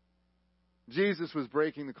 Jesus was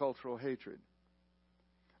breaking the cultural hatred.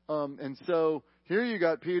 And so here you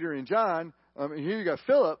got Peter and John. Here you got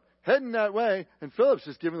Philip heading that way, and Philip's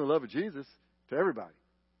just giving the love of Jesus to everybody.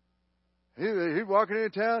 He's walking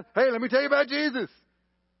into town. Hey, let me tell you about Jesus.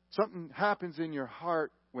 Something happens in your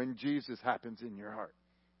heart when Jesus happens in your heart.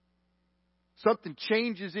 Something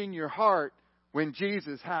changes in your heart when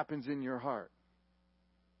Jesus happens in your heart.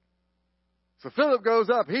 So Philip goes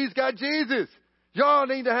up. He's got Jesus. Y'all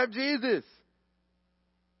need to have Jesus.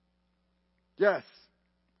 Yes.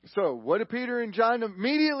 So what do Peter and John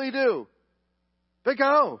immediately do? They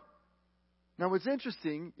go. Now what's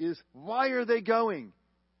interesting is, why are they going?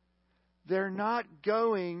 They're not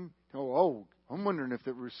going, I'm wondering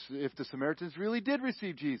if the Samaritans really did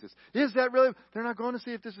receive Jesus. Is that really? They're not going to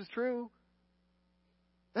see if this is true.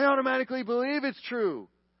 They automatically believe it's true.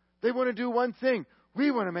 They want to do one thing.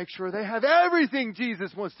 We want to make sure they have everything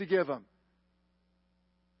Jesus wants to give them.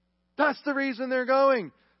 That's the reason they're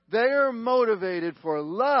going. They are motivated for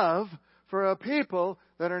love for a people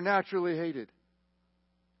that are naturally hated.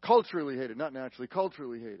 Culturally hated, not naturally,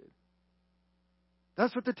 culturally hated.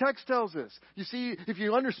 That's what the text tells us. You see, if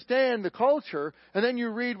you understand the culture and then you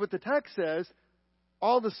read what the text says,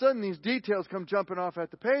 all of a sudden these details come jumping off at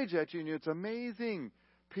the page at you, and it's amazing.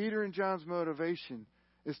 Peter and John's motivation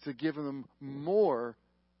is to give them more,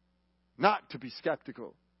 not to be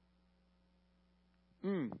skeptical.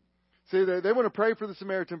 See, they want to pray for the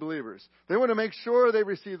Samaritan believers. They want to make sure they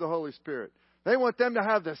receive the Holy Spirit. They want them to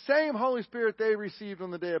have the same Holy Spirit they received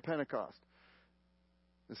on the day of Pentecost.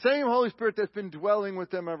 The same Holy Spirit that's been dwelling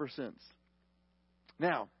with them ever since.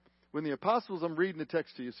 Now, when the apostles, I'm reading the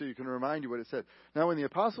text to you so you can remind you what it said. Now, when the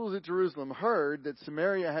apostles at Jerusalem heard that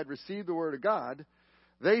Samaria had received the word of God,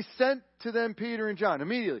 they sent to them Peter and John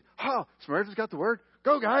immediately. Samaritans got the word?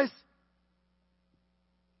 Go, guys!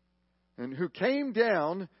 And who came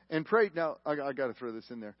down and prayed. Now, I got to throw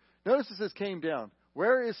this in there. Notice it says came down.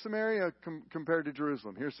 Where is Samaria compared to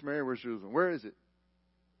Jerusalem? Here's Samaria, where's Jerusalem? Where is it?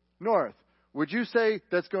 North. Would you say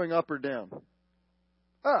that's going up or down?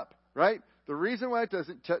 Up, right? The reason why it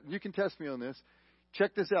doesn't, you can test me on this.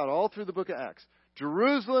 Check this out, all through the book of Acts.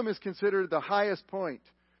 Jerusalem is considered the highest point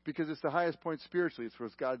because it's the highest point spiritually. It's where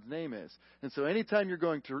God's name is. And so anytime you're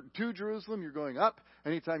going to Jerusalem, you're going up.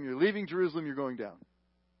 Anytime you're leaving Jerusalem, you're going down.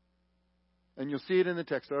 And you'll see it in the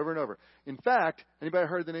text over and over. In fact, anybody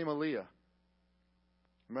heard the name Aliyah?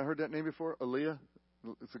 Have I heard that name before? Aliyah?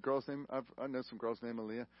 It's a girl's name. I know some girls named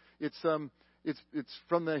Aliyah. It's from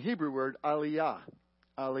the Hebrew word aliyah.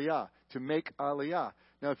 Aliyah. To make aliyah.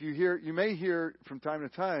 Now, you may hear from time to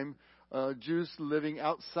time Jews living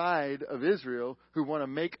outside of Israel who want to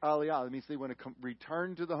make aliyah. That means they want to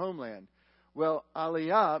return to the homeland. Well,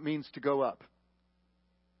 aliyah means to go up.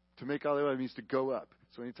 To make aliyah means to go up.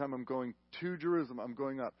 So anytime I'm going to Jerusalem, I'm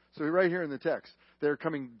going up. So right here in the text, they're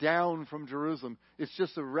coming down from Jerusalem. It's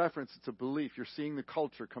just a reference. It's a belief. You're seeing the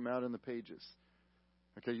culture come out in the pages.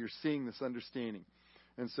 Okay, you're seeing this understanding.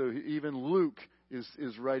 And so even Luke is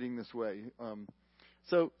writing this way.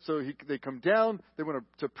 They come down. They want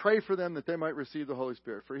to pray for them that they might receive the Holy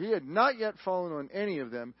Spirit. For he had not yet fallen on any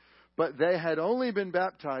of them, but they had only been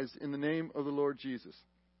baptized in the name of the Lord Jesus.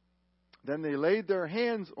 Then they laid their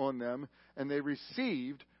hands on them, and they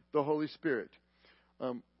received the Holy Spirit.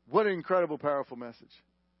 What an incredible, powerful message.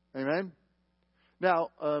 Amen?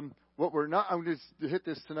 Now, what we're not, I'm going to hit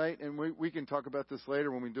this tonight, and we can talk about this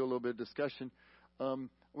later when we do a little bit of discussion.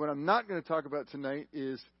 What I'm not going to talk about tonight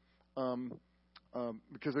is,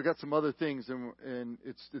 because I've got some other things, and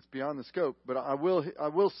it's beyond the scope, but I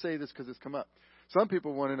will say this because it's come up. Some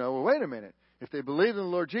people want to know, well, wait a minute. If they believed in the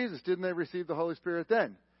Lord Jesus, didn't they receive the Holy Spirit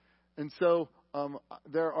then? And so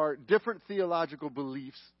there are different theological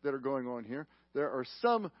beliefs that are going on here. There are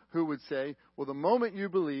some who would say, well, the moment you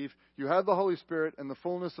believe, you have the Holy Spirit and the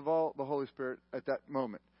fullness of all the Holy Spirit at that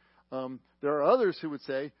moment. There are others who would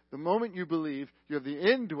say, the moment you believe, you have the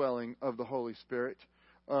indwelling of the Holy Spirit.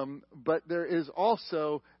 But there is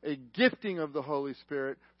also a gifting of the Holy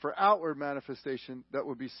Spirit for outward manifestation that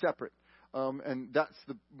would be separate. And that's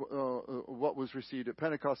what was received at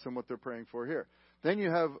Pentecost and what they're praying for here. Then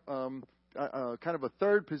you have kind of a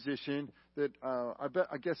third position that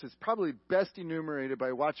I guess is probably best enumerated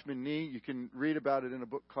by Watchman Nee. You can read about it in a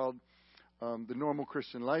book called The Normal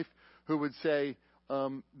Christian Life, who would say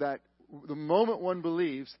that the moment one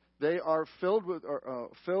believes, they are filled with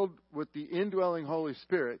the indwelling Holy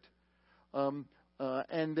Spirit,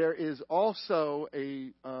 and there is also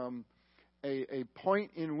a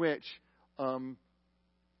point in which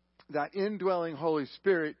that indwelling Holy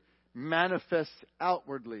Spirit manifests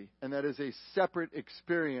outwardly, and that is a separate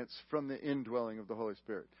experience from the indwelling of the Holy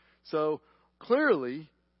Spirit. So clearly,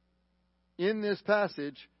 in this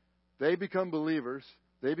passage, they become believers,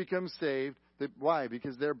 they become saved. Why?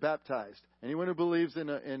 Because they're baptized. Anyone who believes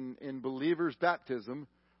in believers' baptism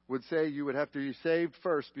would say you would have to be saved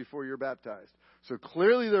first before you're baptized. So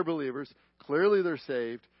clearly they're believers, clearly they're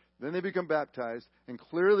saved, then they become baptized, and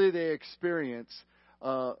clearly they experience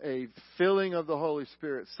a filling of the Holy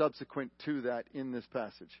Spirit subsequent to that in this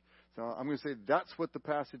passage. So I'm going to say that's what the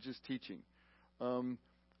passage is teaching. All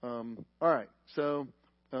right. So,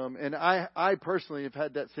 and I personally have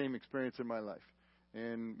had that same experience in my life.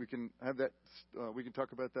 And we can have that. We can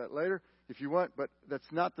talk about that later if you want. But that's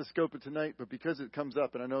not the scope of tonight. But because it comes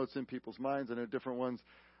up, and I know it's in people's minds, I know different ones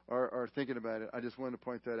are thinking about it, I just wanted to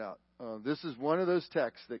point that out. This is one of those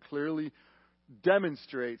texts that clearly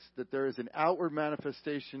demonstrates that there is an outward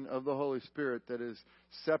manifestation of the Holy Spirit that is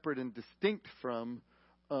separate and distinct from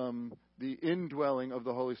the indwelling of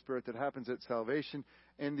the Holy Spirit that happens at salvation.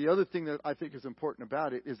 And the other thing that I think is important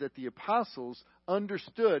about it is that the apostles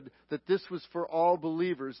understood that this was for all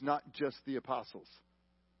believers, not just the apostles.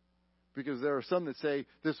 Because there are some that say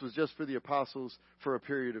this was just for the apostles for a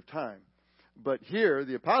period of time. But here,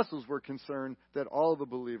 the apostles were concerned that all the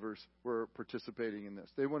believers were participating in this.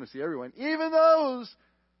 They want to see everyone, even those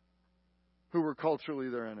who were culturally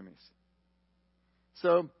their enemies.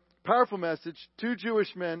 So, powerful message. 2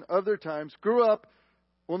 Jewish men of their times grew up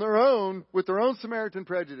on their own with their own Samaritan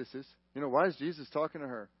prejudices. You know, why is Jesus talking to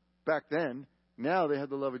her? Back then, now they had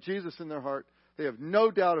the love of Jesus in their heart. They have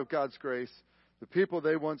no doubt of God's grace. The people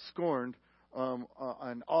they once scorned,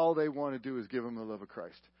 and all they want to do is give them the love of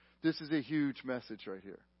Christ. This is a huge message right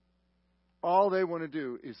here. All they want to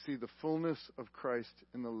do is see the fullness of Christ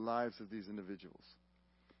in the lives of these individuals.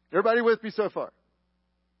 Everybody with me so far?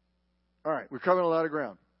 All right, we're covering a lot of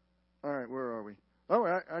ground. All right, where are we? Oh,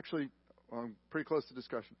 actually, I'm pretty close to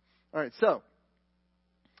discussion. All right, so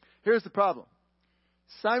here's the problem.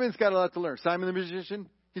 Simon's got a lot to learn. Simon the magician,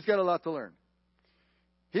 he's got a lot to learn.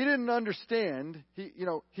 He didn't understand.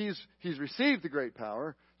 He's received the great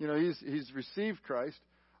power. He's received Christ.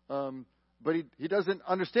 But he doesn't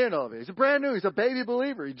understand all of it. He's brand new. He's a baby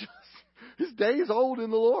believer. His day is old in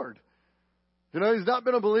the Lord. He's not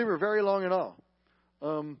been a believer very long at all.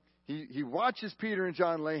 He watches Peter and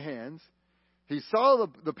John lay hands. He saw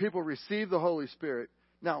the people receive the Holy Spirit.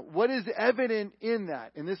 Now, what is evident in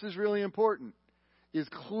that, and this is really important, is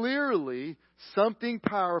clearly something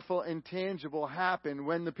powerful and tangible happened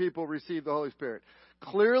when the people received the Holy Spirit.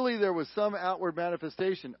 Clearly there was some outward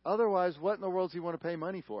manifestation. Otherwise, what in the world does he want to pay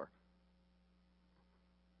money for?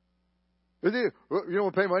 You don't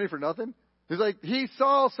want to pay money for nothing? He's like, he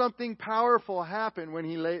saw something powerful happen when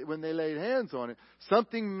they laid hands on it.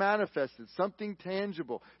 Something manifested, something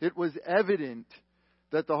tangible. It was evident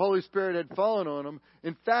that the Holy Spirit had fallen on him.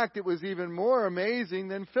 In fact, it was even more amazing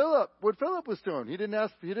than what Philip was doing. He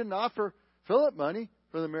didn't offer Philip money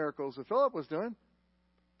for the miracles that Philip was doing.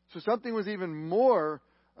 So something was even more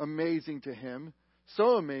amazing to him,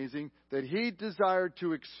 so amazing that he desired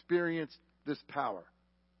to experience this power.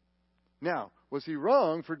 Now, was he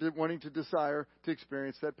wrong for wanting to desire to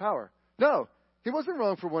experience that power? No. He wasn't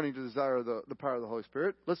wrong for wanting to desire the power of the Holy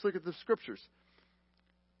Spirit. Let's look at the scriptures.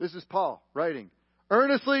 This is Paul writing,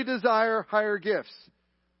 earnestly desire higher gifts,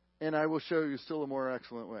 and I will show you still a more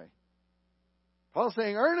excellent way. Paul's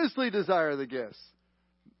saying, earnestly desire the gifts.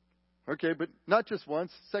 Okay, but not just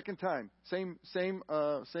once, second time. Same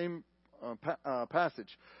passage.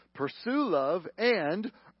 Pursue love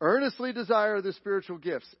and earnestly desire the spiritual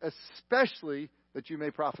gifts, especially that you may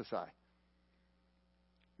prophesy.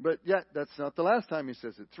 But yet, that's not the last time he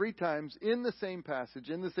says it. 3 times in the same passage,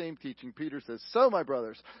 in the same teaching, Peter says, so, my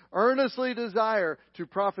brothers, earnestly desire to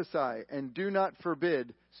prophesy and do not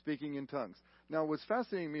forbid speaking in tongues. Now, what's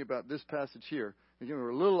fascinating me about this passage here, again, we're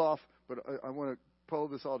a little off, but I want to pull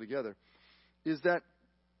this all together, is that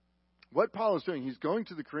what Paul is doing, he's going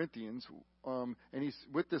to the Corinthians, and he's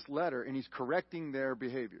with this letter, and he's correcting their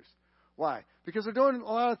behaviors. Why? Because they're doing a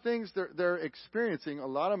lot of things, they're experiencing a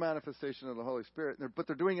lot of manifestation of the Holy Spirit, but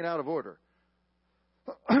they're doing it out of order.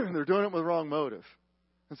 They're doing it with the wrong motive.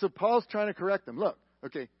 And so Paul's trying to correct them. Look,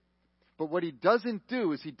 okay, but what he doesn't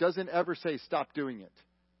do is he doesn't ever say, stop doing it.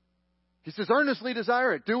 He says, earnestly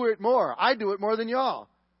desire it, do it more. I do it more than y'all.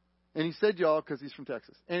 And he said y'all because he's from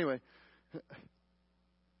Texas. Anyway,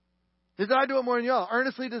 he said, I do it more than y'all.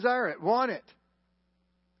 Earnestly desire it, want it.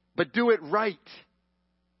 But do it right.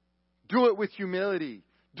 Do it with humility.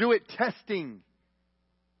 Do it testing.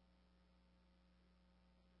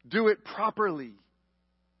 Do it properly.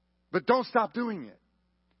 But don't stop doing it.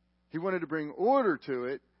 He wanted to bring order to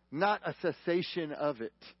it, not a cessation of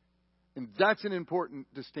it. And that's an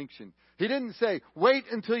important distinction. He didn't say, wait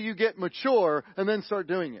until you get mature and then start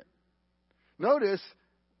doing it. Notice,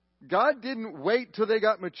 God didn't wait till they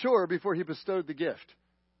got mature before He bestowed the gift.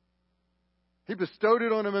 He bestowed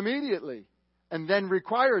it on them immediately and then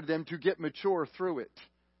required them to get mature through it.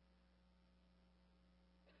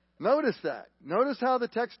 Notice that. Notice how the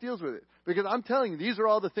text deals with it. Because I'm telling you, these are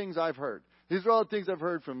all the things I've heard. These are all the things I've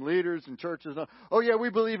heard from leaders and churches. Oh, yeah, we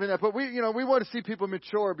believe in that. But we want to see people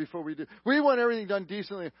mature before we do. We want everything done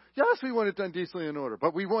decently. Yes, we want it done decently in order.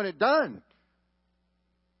 But we want it done.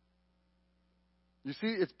 You see,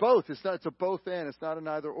 it's both. It's a both and. It's not an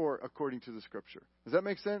either or according to the Scripture. Does that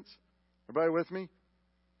make sense? Everybody with me?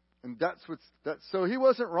 And so he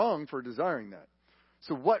wasn't wrong for desiring that.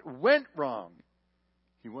 So what went wrong?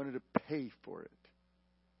 He wanted to pay for it.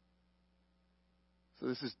 So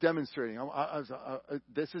this is demonstrating.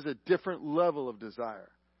 This is a different level of desire.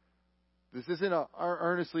 This isn't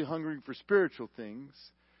earnestly hungering for spiritual things.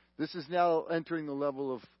 This is now entering the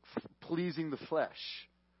level of pleasing the flesh.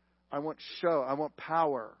 I want show. I want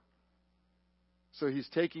power. So he's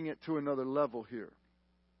taking it to another level here.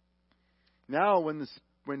 Now, when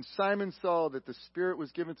Simon saw that the Spirit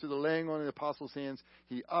was given through the laying on of the apostles' hands,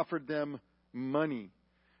 he offered them money,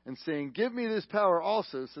 and saying, give me this power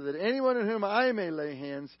also, so that anyone on whom I may lay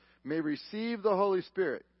hands may receive the Holy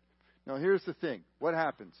Spirit. Now, here's the thing. What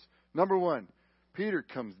happens? Number 1, Peter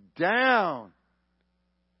comes down.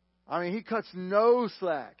 I mean, he cuts no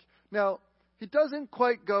slack. Now, he doesn't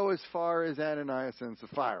quite go as far as Ananias and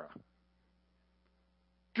Sapphira.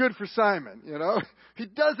 Good for Simon, you know. He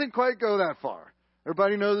doesn't quite go that far.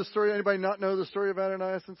 Everybody know the story? Anybody not know the story of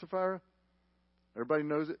Ananias and Sapphira? Everybody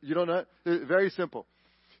knows it? You don't know it? It's very simple.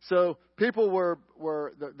 So people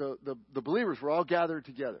the believers were all gathered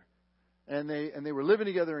together, and they were living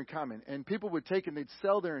together in common. And people would take and they'd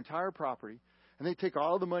sell their entire property, and they'd take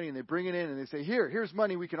all the money and they bring it in and they say, here's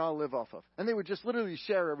money we can all live off of. And they would just literally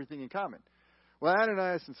share everything in common. Well,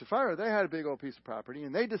 Ananias and Sapphira, they had a big old piece of property,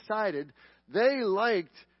 and they decided they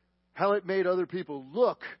liked how it made other people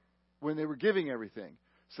look when they were giving everything.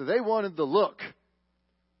 So they wanted the look,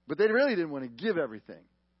 but they really didn't want to give everything.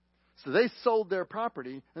 So they sold their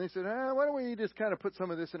property, and they said, why don't we just kind of put some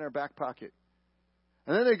of this in our back pocket?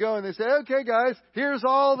 And then they go and they say, okay, guys, here's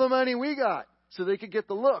all the money we got, so they could get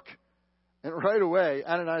the look. And right away,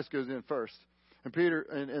 Ananias goes in first. And Peter,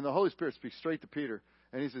 and the Holy Spirit speaks straight to Peter.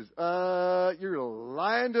 And he says, you're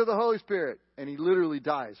lying to the Holy Spirit. And he literally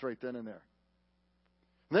dies right then and there.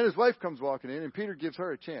 And then his wife comes walking in, and Peter gives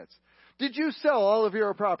her a chance. Did you sell all of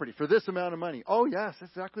your property for this amount of money? Oh, yes,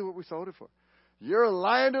 that's exactly what we sold it for. You're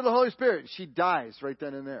lying to the Holy Spirit. She dies right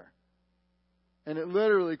then and there. And it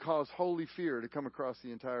literally caused holy fear to come across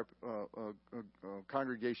the entire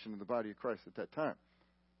congregation of the body of Christ at that time.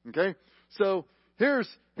 Okay? So here's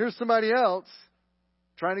somebody else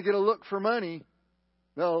trying to get a look for money.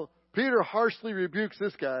 Now, Peter harshly rebukes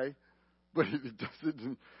this guy, but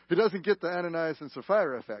he doesn't get the Ananias and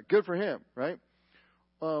Sapphira effect. Good for him, right?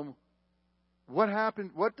 What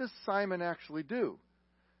happened? What does Simon actually do?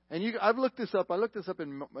 And I've looked this up. I looked this up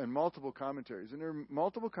in multiple commentaries, and there are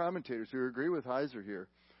multiple commentators who agree with Heiser here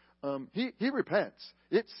he repents.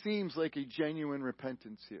 It seems like a genuine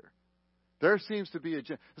repentance here. There seems to be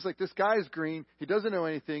it's like this guy's green. He doesn't know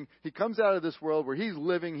anything. He comes out of this world where he's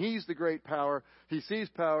living. He's the great power. He sees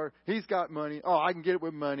power. He's got money. Oh, I can get it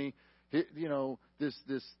with money.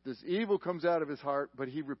 This evil comes out of his heart, but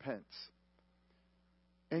he repents.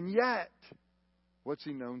 And yet, what's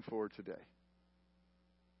he known for today?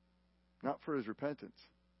 Not for his repentance.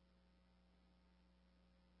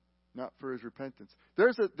 Not for his repentance. There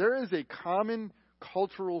is a common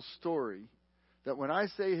cultural story that when I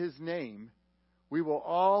say his name, we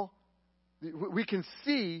can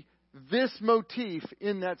see this motif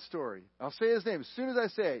in that story. I'll say his name. As soon as I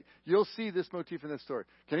say it, you'll see this motif in that story.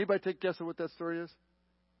 Can anybody take a guess at what that story is?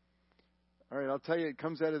 All right, I'll tell you, it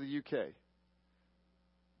comes out of the UK.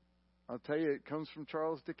 I'll tell you, it comes from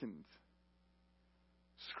Charles Dickens.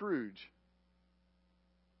 Scrooge.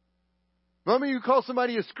 The moment you call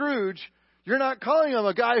somebody a Scrooge, you're not calling him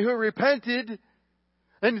a guy who repented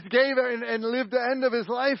and gave and lived the end of his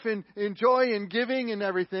life in joy and giving and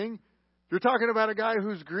everything. You're talking about a guy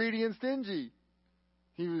who's greedy and stingy.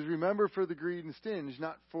 He was remembered for the greed and stinge,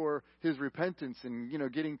 not for his repentance and,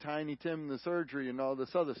 getting Tiny Tim the surgery and all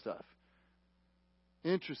this other stuff.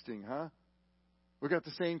 Interesting, huh? We got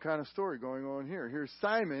the same kind of story going on here. Here's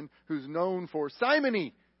Simon, who's known for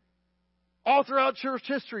simony. All throughout church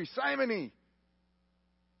history, simony.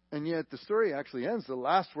 And yet the story actually ends. The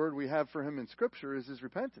last word we have for him in Scripture is his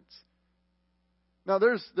repentance. Now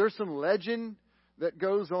there's some legend that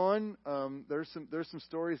goes on. There's some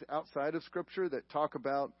stories outside of Scripture that talk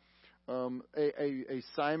about a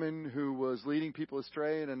Simon who was leading people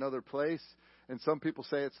astray in another place. And some people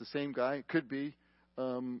say it's the same guy. It could be.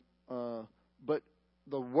 But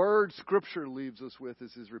the word Scripture leaves us with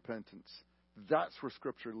is his repentance. That's where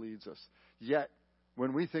Scripture leads us. Yet,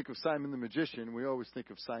 when we think of Simon the magician, we always think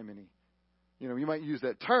of simony. You might use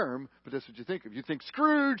that term, but that's what you think of. You think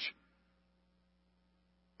Scrooge.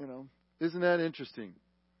 Isn't that interesting?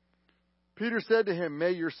 Peter said to him,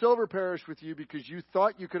 "May your silver perish with you because you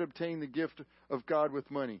thought you could obtain the gift of God with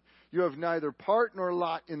money. You have neither part nor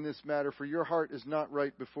lot in this matter, for your heart is not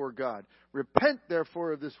right before God. Repent,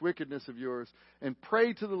 therefore, of this wickedness of yours and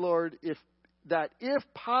pray to the Lord if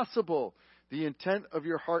possible, the intent of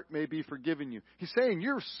your heart may be forgiven you." He's saying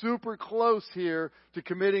you're super close here to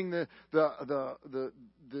committing the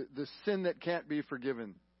sin that can't be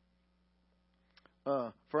forgiven.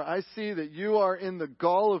 For I see that you are in the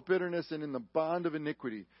gall of bitterness and in the bond of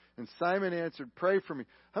iniquity. And Simon answered, "Pray for me."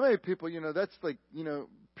 How many people, that's like,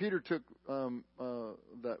 Peter took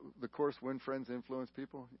the course Win Friends, Influence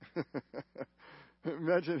People.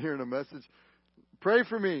 Imagine hearing a message. "Pray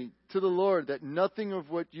for me to the Lord that nothing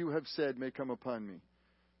of what you have said may come upon me."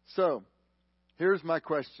 So, here's my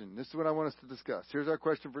question. This is what I want us to discuss. Here's our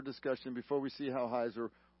question for discussion before we see how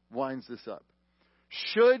Heiser winds this up.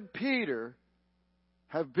 Should Peter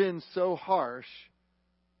have been so harsh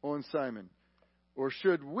on Simon? Or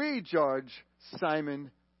should we judge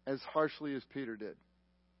Simon as harshly as Peter did?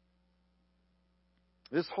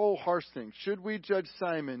 This whole harsh thing. Should we judge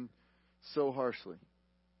Simon so harshly?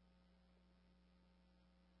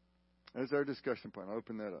 That's our discussion point. I'll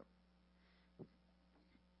open that up.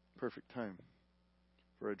 Perfect time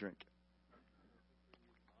for a drink.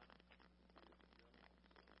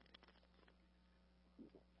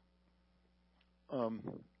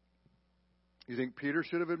 You think Peter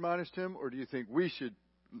should have admonished him, or do you think we should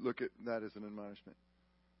look at that as an admonishment?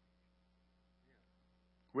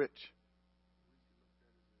 Which?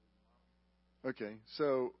 Okay,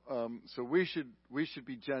 so we should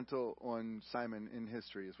be gentle on Simon in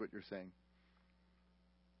history, is what you're saying.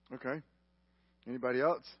 Okay. Anybody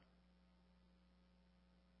else?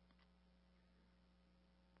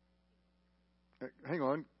 Hang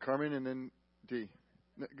on, Carmen, and then D.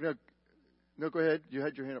 No, go ahead. You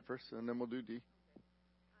had your hand up first, and then we'll do D.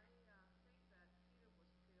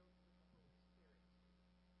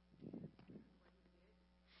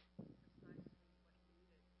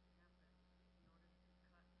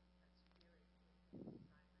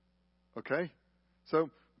 Okay,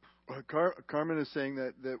 so Carmen is saying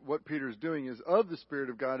that what Peter's doing is of the Spirit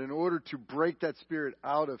of God in order to break that spirit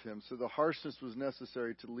out of him. So the harshness was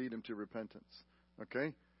necessary to lead him to repentance.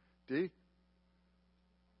 Okay, D?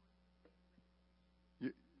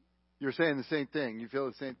 You're saying the same thing. You feel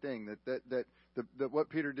the same thing, that what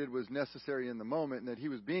Peter did was necessary in the moment and that he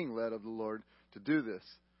was being led of the Lord to do this.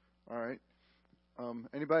 All right.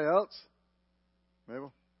 Anybody else?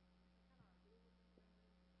 Mabel?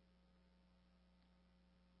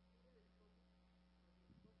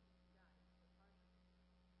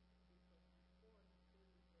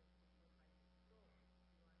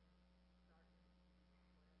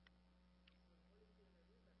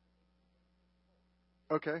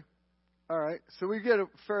 Okay. All right. So we get a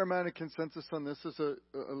fair amount of consensus on this. This is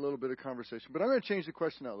a little bit of conversation. But I'm going to change the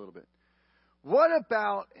question out a little bit. What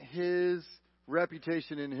about his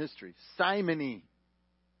reputation in history? Simony.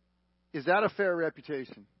 Is that a fair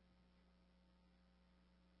reputation?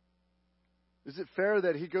 Is it fair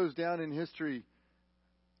that he goes down in history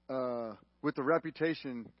with the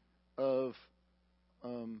reputation of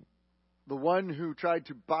the one who tried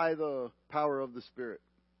to buy the power of the Spirit?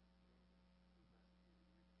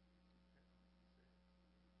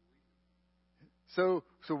 So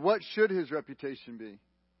what should his reputation be?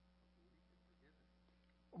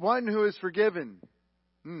 One who is forgiven.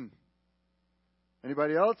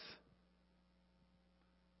 Anybody else?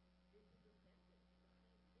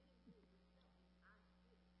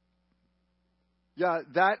 Yeah,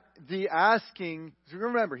 the asking.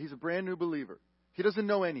 Remember, he's a brand new believer. He doesn't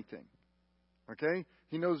know anything. Okay?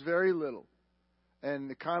 He knows very little. And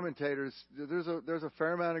the commentators, there's a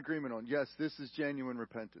fair amount of agreement on, yes, this is genuine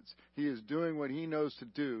repentance. He is doing what he knows to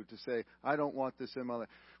do to say, I don't want this in my life.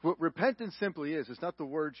 What repentance simply is, it's not the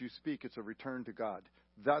words you speak, it's a return to God.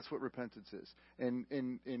 That's what repentance is. And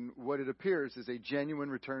in what it appears is a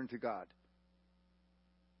genuine return to God.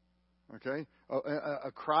 Okay?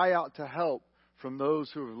 A cry out to help from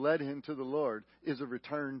those who have led him to the Lord is a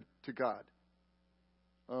return to God.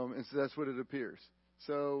 And so that's what it appears.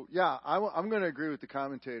 So, yeah, I'm going to agree with the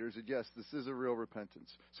commentators that, yes, this is a real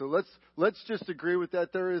repentance. So let's just agree with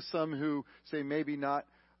that. There is some who say maybe not,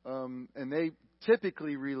 and they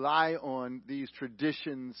typically rely on these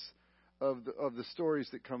traditions of the stories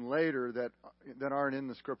that come later that aren't in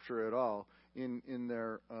the Scripture at all in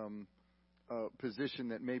their position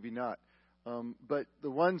that maybe not. But the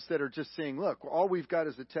ones that are just saying, look, all we've got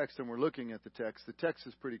is the text and we're looking at the text. The text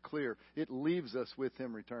is pretty clear. It leaves us with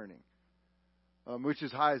him returning. Which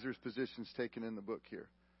is Heiser's positions taken in the book here.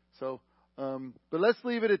 So, but let's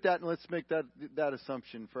leave it at that and let's make that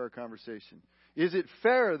assumption for our conversation. Is it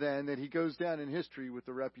fair then that he goes down in history with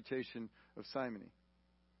the reputation of simony?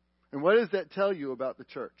 And what does that tell you about the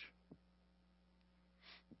church?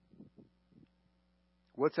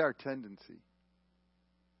 What's our tendency?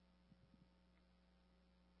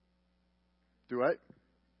 Do what?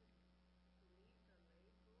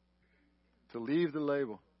 To leave the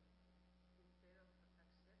label.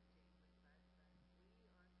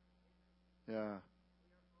 Yeah.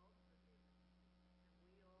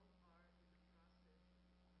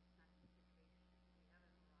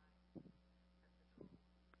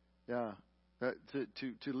 Yeah.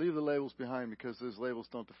 To leave the labels behind because those labels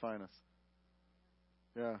don't define us.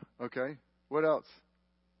 Yeah. Okay. What else?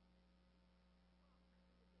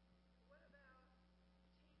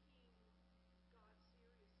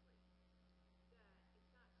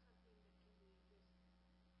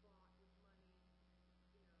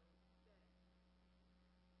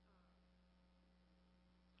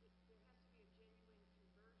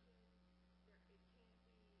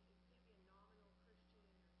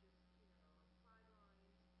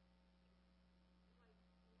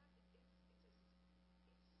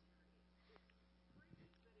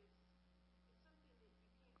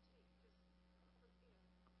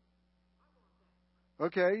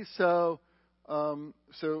 Okay, so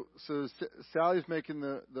Sally's making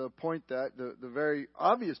the point that the very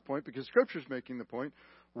obvious point because Scripture's making the point.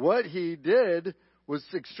 What he did was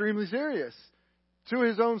extremely serious to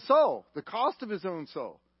his own soul, the cost of his own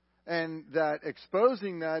soul, and that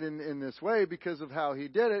exposing that in this way because of how he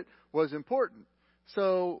did it was important.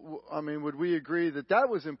 So, I mean, would we agree that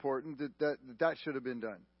was important? That should have been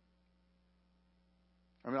done?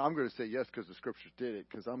 I mean, I'm going to say yes because the Scriptures did it,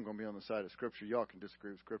 because I'm going to be on the side of Scripture. Y'all can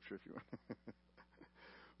disagree with Scripture if you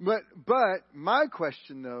want. But my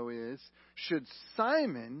question, though, is, should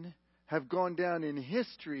Simon have gone down in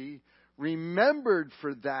history remembered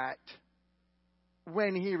for that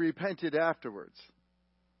when he repented afterwards?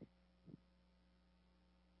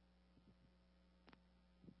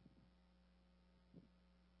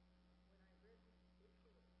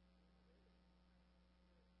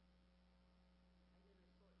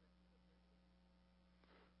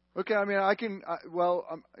 Okay, I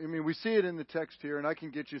mean, we see it in the text here, and I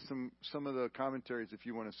can get you some of the commentaries if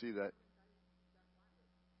you want to see that.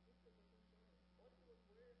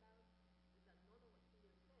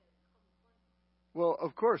 Well,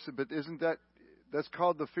 of course, but isn't that's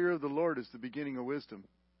called the fear of the Lord is the beginning of wisdom.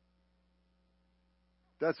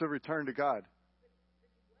 That's a return to God.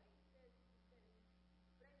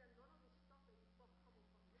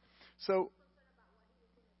 So,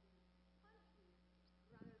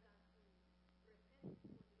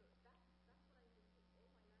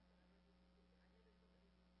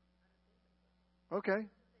 okay.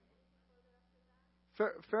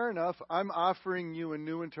 fair enough. I'm offering you a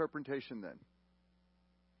new interpretation then.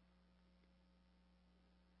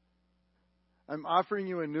 I'm offering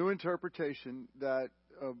you a new interpretation that,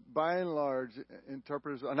 by and large,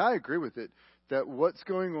 interpreters, and I agree with it, that what's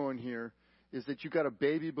going on here is that you got a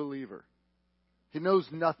baby believer. He knows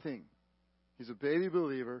nothing. He's a baby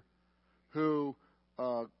believer who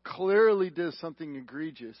clearly does something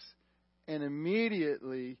egregious, and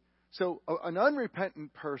immediately, so an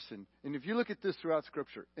unrepentant person, and if you look at this throughout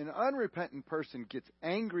Scripture, an unrepentant person gets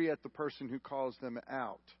angry at the person who calls them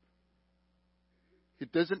out.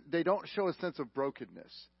 They don't show a sense of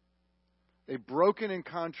brokenness. A broken and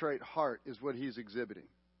contrite heart is what he's exhibiting.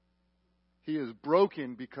 He is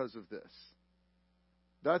broken because of this.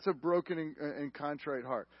 That's a broken and contrite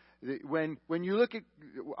heart. When you look at,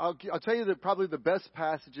 I'll tell you that probably the best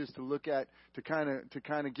passages to look at to kind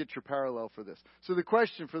of get your parallel for this. So the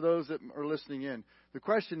question for those that are listening in, the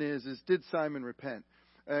question is did Simon repent?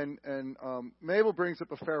 And Mabel brings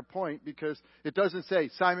up a fair point because it doesn't say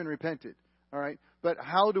Simon repented. All right, but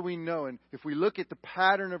how do we know? And if we look at the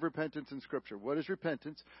pattern of repentance in Scripture, what is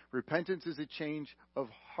repentance? Repentance is a change of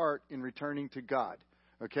heart in returning to God.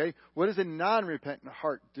 Okay, what does a non-repentant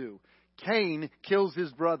heart do? Cain kills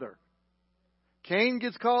his brother. Cain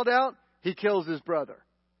gets called out, he kills his brother.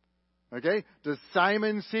 Okay, does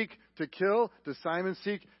Simon seek to kill? Does Simon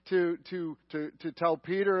seek to tell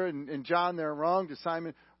Peter and John they're wrong? Does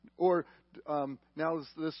Simon, or now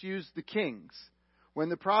let's use the kings. When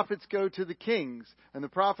the prophets go to the kings and the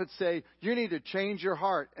prophets say, you need to change your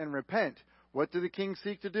heart and repent, what do the kings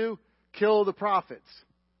seek to do? Kill the prophets.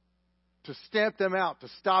 To stamp them out, to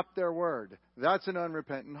stop their word. That's an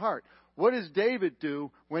unrepentant heart. What does David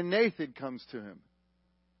do when Nathan comes to him?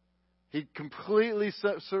 He completely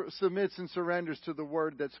submits and surrenders to the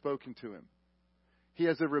word that's spoken to him. He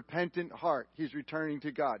has a repentant heart. He's returning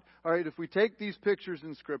to God. All right, if we take these pictures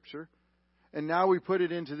in Scripture and now we put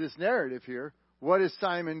it into this narrative here, what does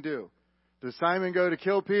Simon do? Does Simon go to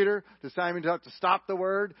kill Peter? Does Simon have to stop the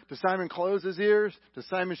word? Does Simon close his ears? Does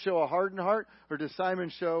Simon show a hardened heart? Or does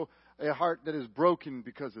Simon show a heart that is broken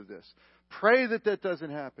because of this? Pray that doesn't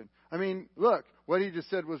happen. I mean, look, what he just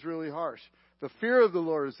said was really harsh. The fear of the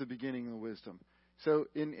Lord is the beginning of wisdom. So,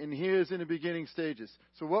 and he is in the beginning stages.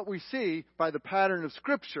 So what we see by the pattern of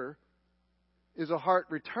Scripture is a heart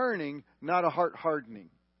returning, not a heart hardening.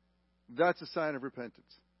 That's a sign of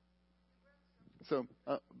repentance. So,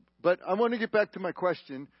 but I want to get back to my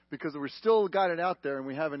question because we're still got it out there and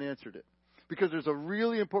we haven't answered it. Because there's a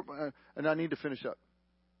really important, and I need to finish up.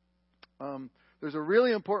 There's a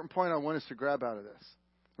really important point I want us to grab out of this.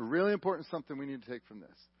 A really important something we need to take from this.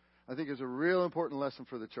 I think is a real important lesson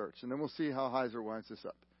for the church. And then we'll see how Heiser winds this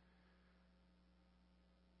up.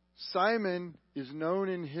 Simon is known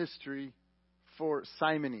in history for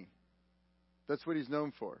simony. That's what he's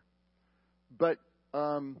known for. But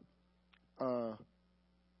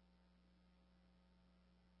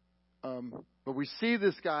we see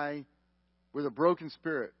this guy with a broken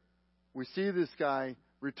spirit. We see this guy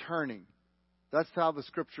returning. That's how the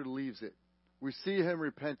Scripture leaves it. We see him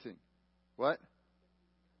repenting. What?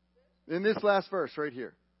 In this last verse right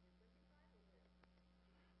here.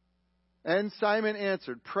 And Simon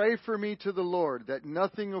answered, pray for me to the Lord, that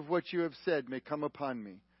nothing of what you have said may come upon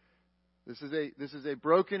me. This is a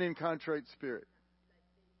broken and contrite spirit.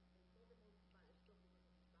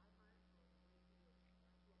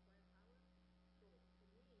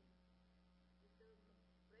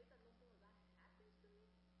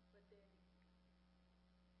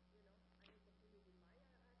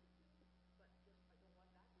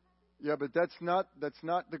 Yeah, but that's not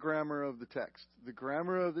the grammar of the text. The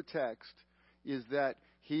grammar of the text is that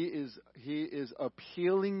he is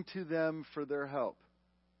appealing to them for their help.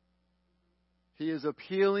 He is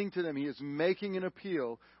appealing to them. He is making an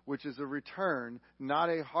appeal, which is a return, not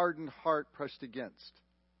a hardened heart pressed against.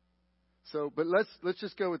 So, but let's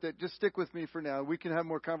just go with that. Just stick with me for now. We can have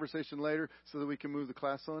more conversation later so that we can move the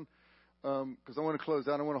class on. Because I want to close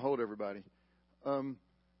out. I don't want to hold everybody.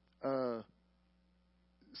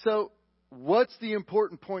 So, what's the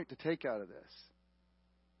important point to take out of this?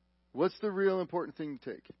 What's the real important thing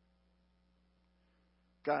to take?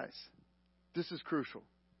 Guys, this is crucial.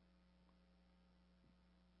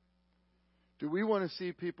 Do we want to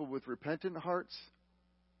see people with repentant hearts,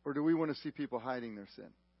 or do we want to see people hiding their sin?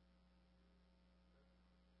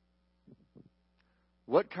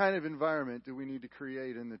 What kind of environment do we need to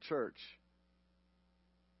create in the church?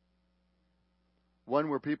 One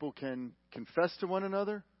where people can confess to one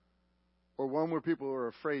another, or one where people are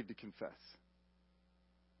afraid to confess?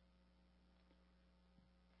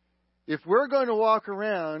 If we're going to walk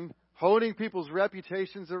around holding people's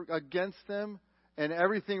reputations against them and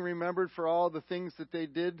everything remembered for all the things that they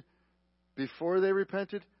did before they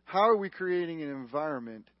repented, how are we creating an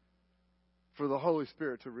environment for the Holy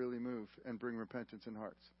Spirit to really move and bring repentance in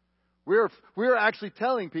hearts? We're actually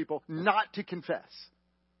telling people not to confess.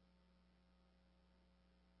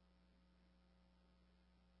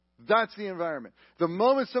 That's the environment. The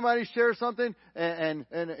moment somebody shares something, and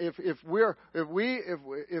if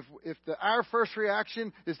our first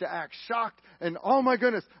reaction is to act shocked and, oh my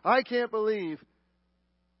goodness, I can't believe.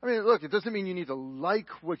 I mean, look, it doesn't mean you need to like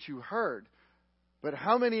what you heard, but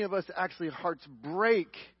how many of us actually hearts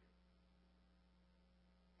break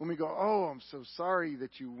when we go, oh, I'm so sorry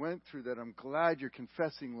that you went through that. I'm glad you're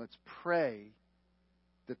confessing. Let's pray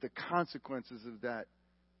that the consequences of that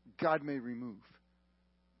God may remove.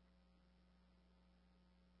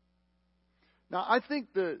 Now, I think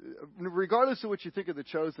regardless of what you think of The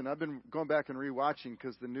Chosen, I've been going back and rewatching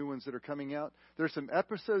because the new ones that are coming out, there's some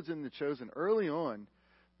episodes in The Chosen early on.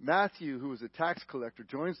 Matthew, who was a tax collector,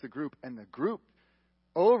 joins the group, and the group,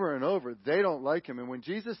 over and over, they don't like him. And when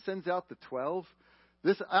Jesus sends out the 12,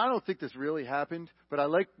 I don't think this really happened, but I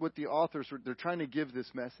like what the authors, they're trying to give this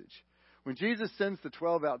message. When Jesus sends the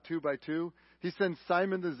 12 out 2 by 2, he sends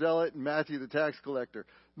Simon the Zealot and Matthew the tax collector.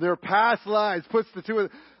 Their past lives puts the two of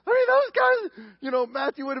them. I mean, those guys,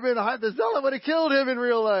 Matthew would have been, the Zealot would have killed him in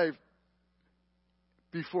real life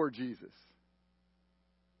before Jesus.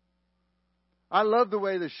 I love the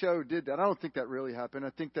way the show did that. I don't think that really happened.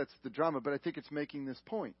 I think that's the drama, but I think it's making this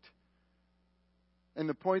point. And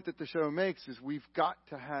the point that the show makes is we've got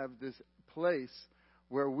to have this place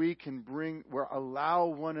where we can allow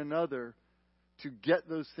one another to get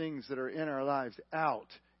those things that are in our lives out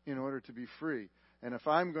in order to be free. And if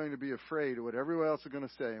I'm going to be afraid of what everyone else is going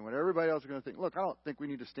to say and what everybody else is going to think, look, I don't think we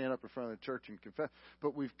need to stand up in front of the church and confess,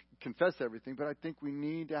 but we've confessed everything. But I think we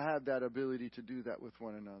need to have that ability to do that with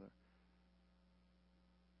one another.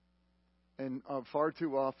 And far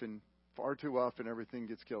too often, everything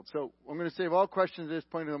gets killed. So I'm going to save all questions at this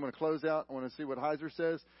point, and I'm going to close out. I want to see what Heiser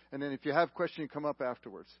says. And then if you have questions, come up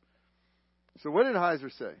afterwards. So what did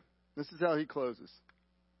Heiser say? This is how he closes.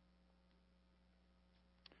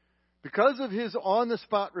 Because of his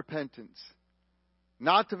on-the-spot repentance,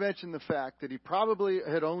 not to mention the fact that he probably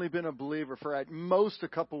had only been a believer for at most a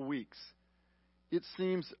couple weeks, it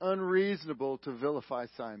seems unreasonable to vilify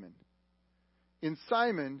Simon. In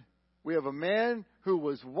Simon, we have a man who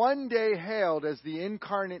was one day hailed as the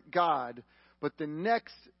incarnate God, but the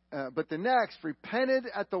next repented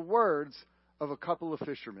at the words of a couple of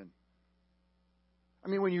fishermen. I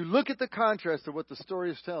mean, when you look at the contrast of what the story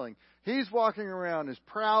is telling, he's walking around as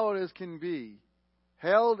proud as can be,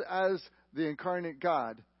 hailed as the incarnate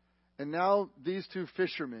God, and now these two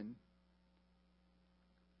fishermen,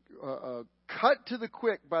 cut to the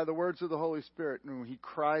quick by the words of the Holy Spirit, and he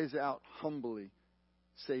cries out humbly,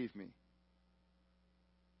 "Save me."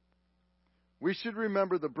 We should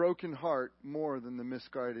remember the broken heart more than the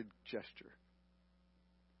misguided gesture.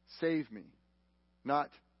 Save me, not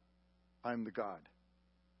I'm the God.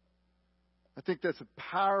 I think that's a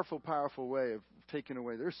powerful, powerful way of taking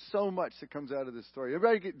away. There's so much that comes out of this story.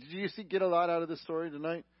 Everybody, did you get a lot out of this story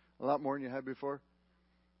tonight? A lot more than you had before?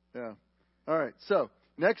 Yeah. All right. So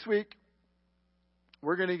next week,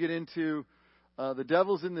 we're going to get into the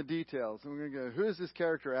devil's in the details. And we're going to go, who is this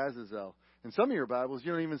character Azazel? In some of your Bibles,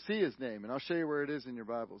 you don't even see his name. And I'll show you where it is in your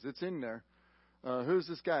Bibles. It's in there. Who's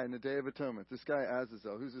this guy in the Day of Atonement? This guy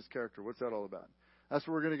Azazel. Who's this character? What's that all about? That's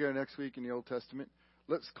where we're going to go next week in the Old Testament.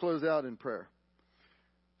 Let's close out in prayer.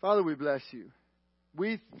 Father, we bless you.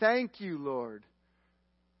 We thank you, Lord,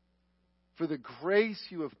 for the grace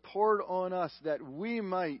you have poured on us that we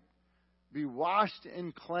might be washed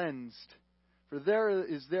and cleansed. For there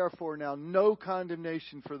is therefore now no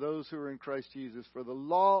condemnation for those who are in Christ Jesus. For the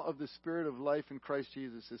law of the Spirit of life in Christ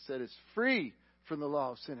Jesus has set us free from the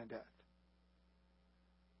law of sin and death.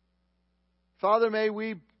 Father, may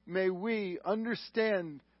we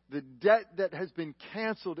understand the debt that has been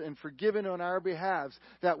canceled and forgiven on our behalves,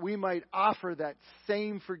 that we might offer that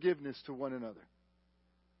same forgiveness to one another.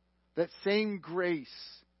 That same grace,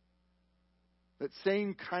 that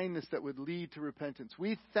same kindness that would lead to repentance.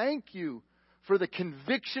 We thank you for the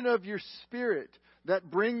conviction of your Spirit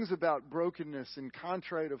that brings about brokenness and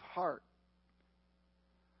contrite of heart.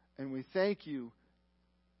 And we thank you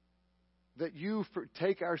that you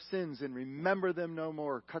take our sins and remember them no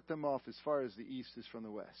more, cut them off as far as the east is from the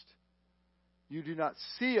west. You do not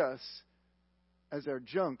see us as our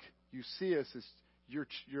junk. You see us as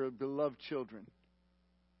your beloved children.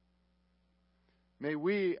 May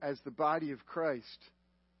we, as the body of Christ,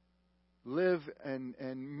 live and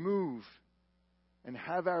move and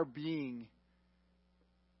have our being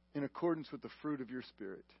in accordance with the fruit of your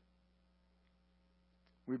Spirit.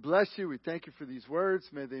 We bless you. We thank you for these words.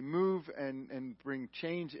 May they move and bring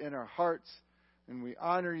change in our hearts. And we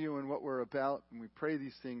honor you in what we're about. And we pray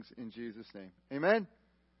these things in Jesus' name. Amen?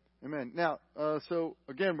 Amen. Now, so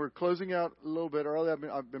again, we're closing out a little bit early.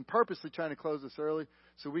 I've been purposely trying to close this early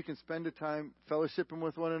so we can spend the time fellowshipping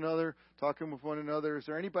with one another, talking with one another. Is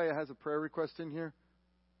there anybody that has a prayer request in here?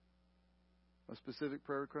 A specific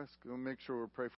prayer request? We'll make sure we'll pray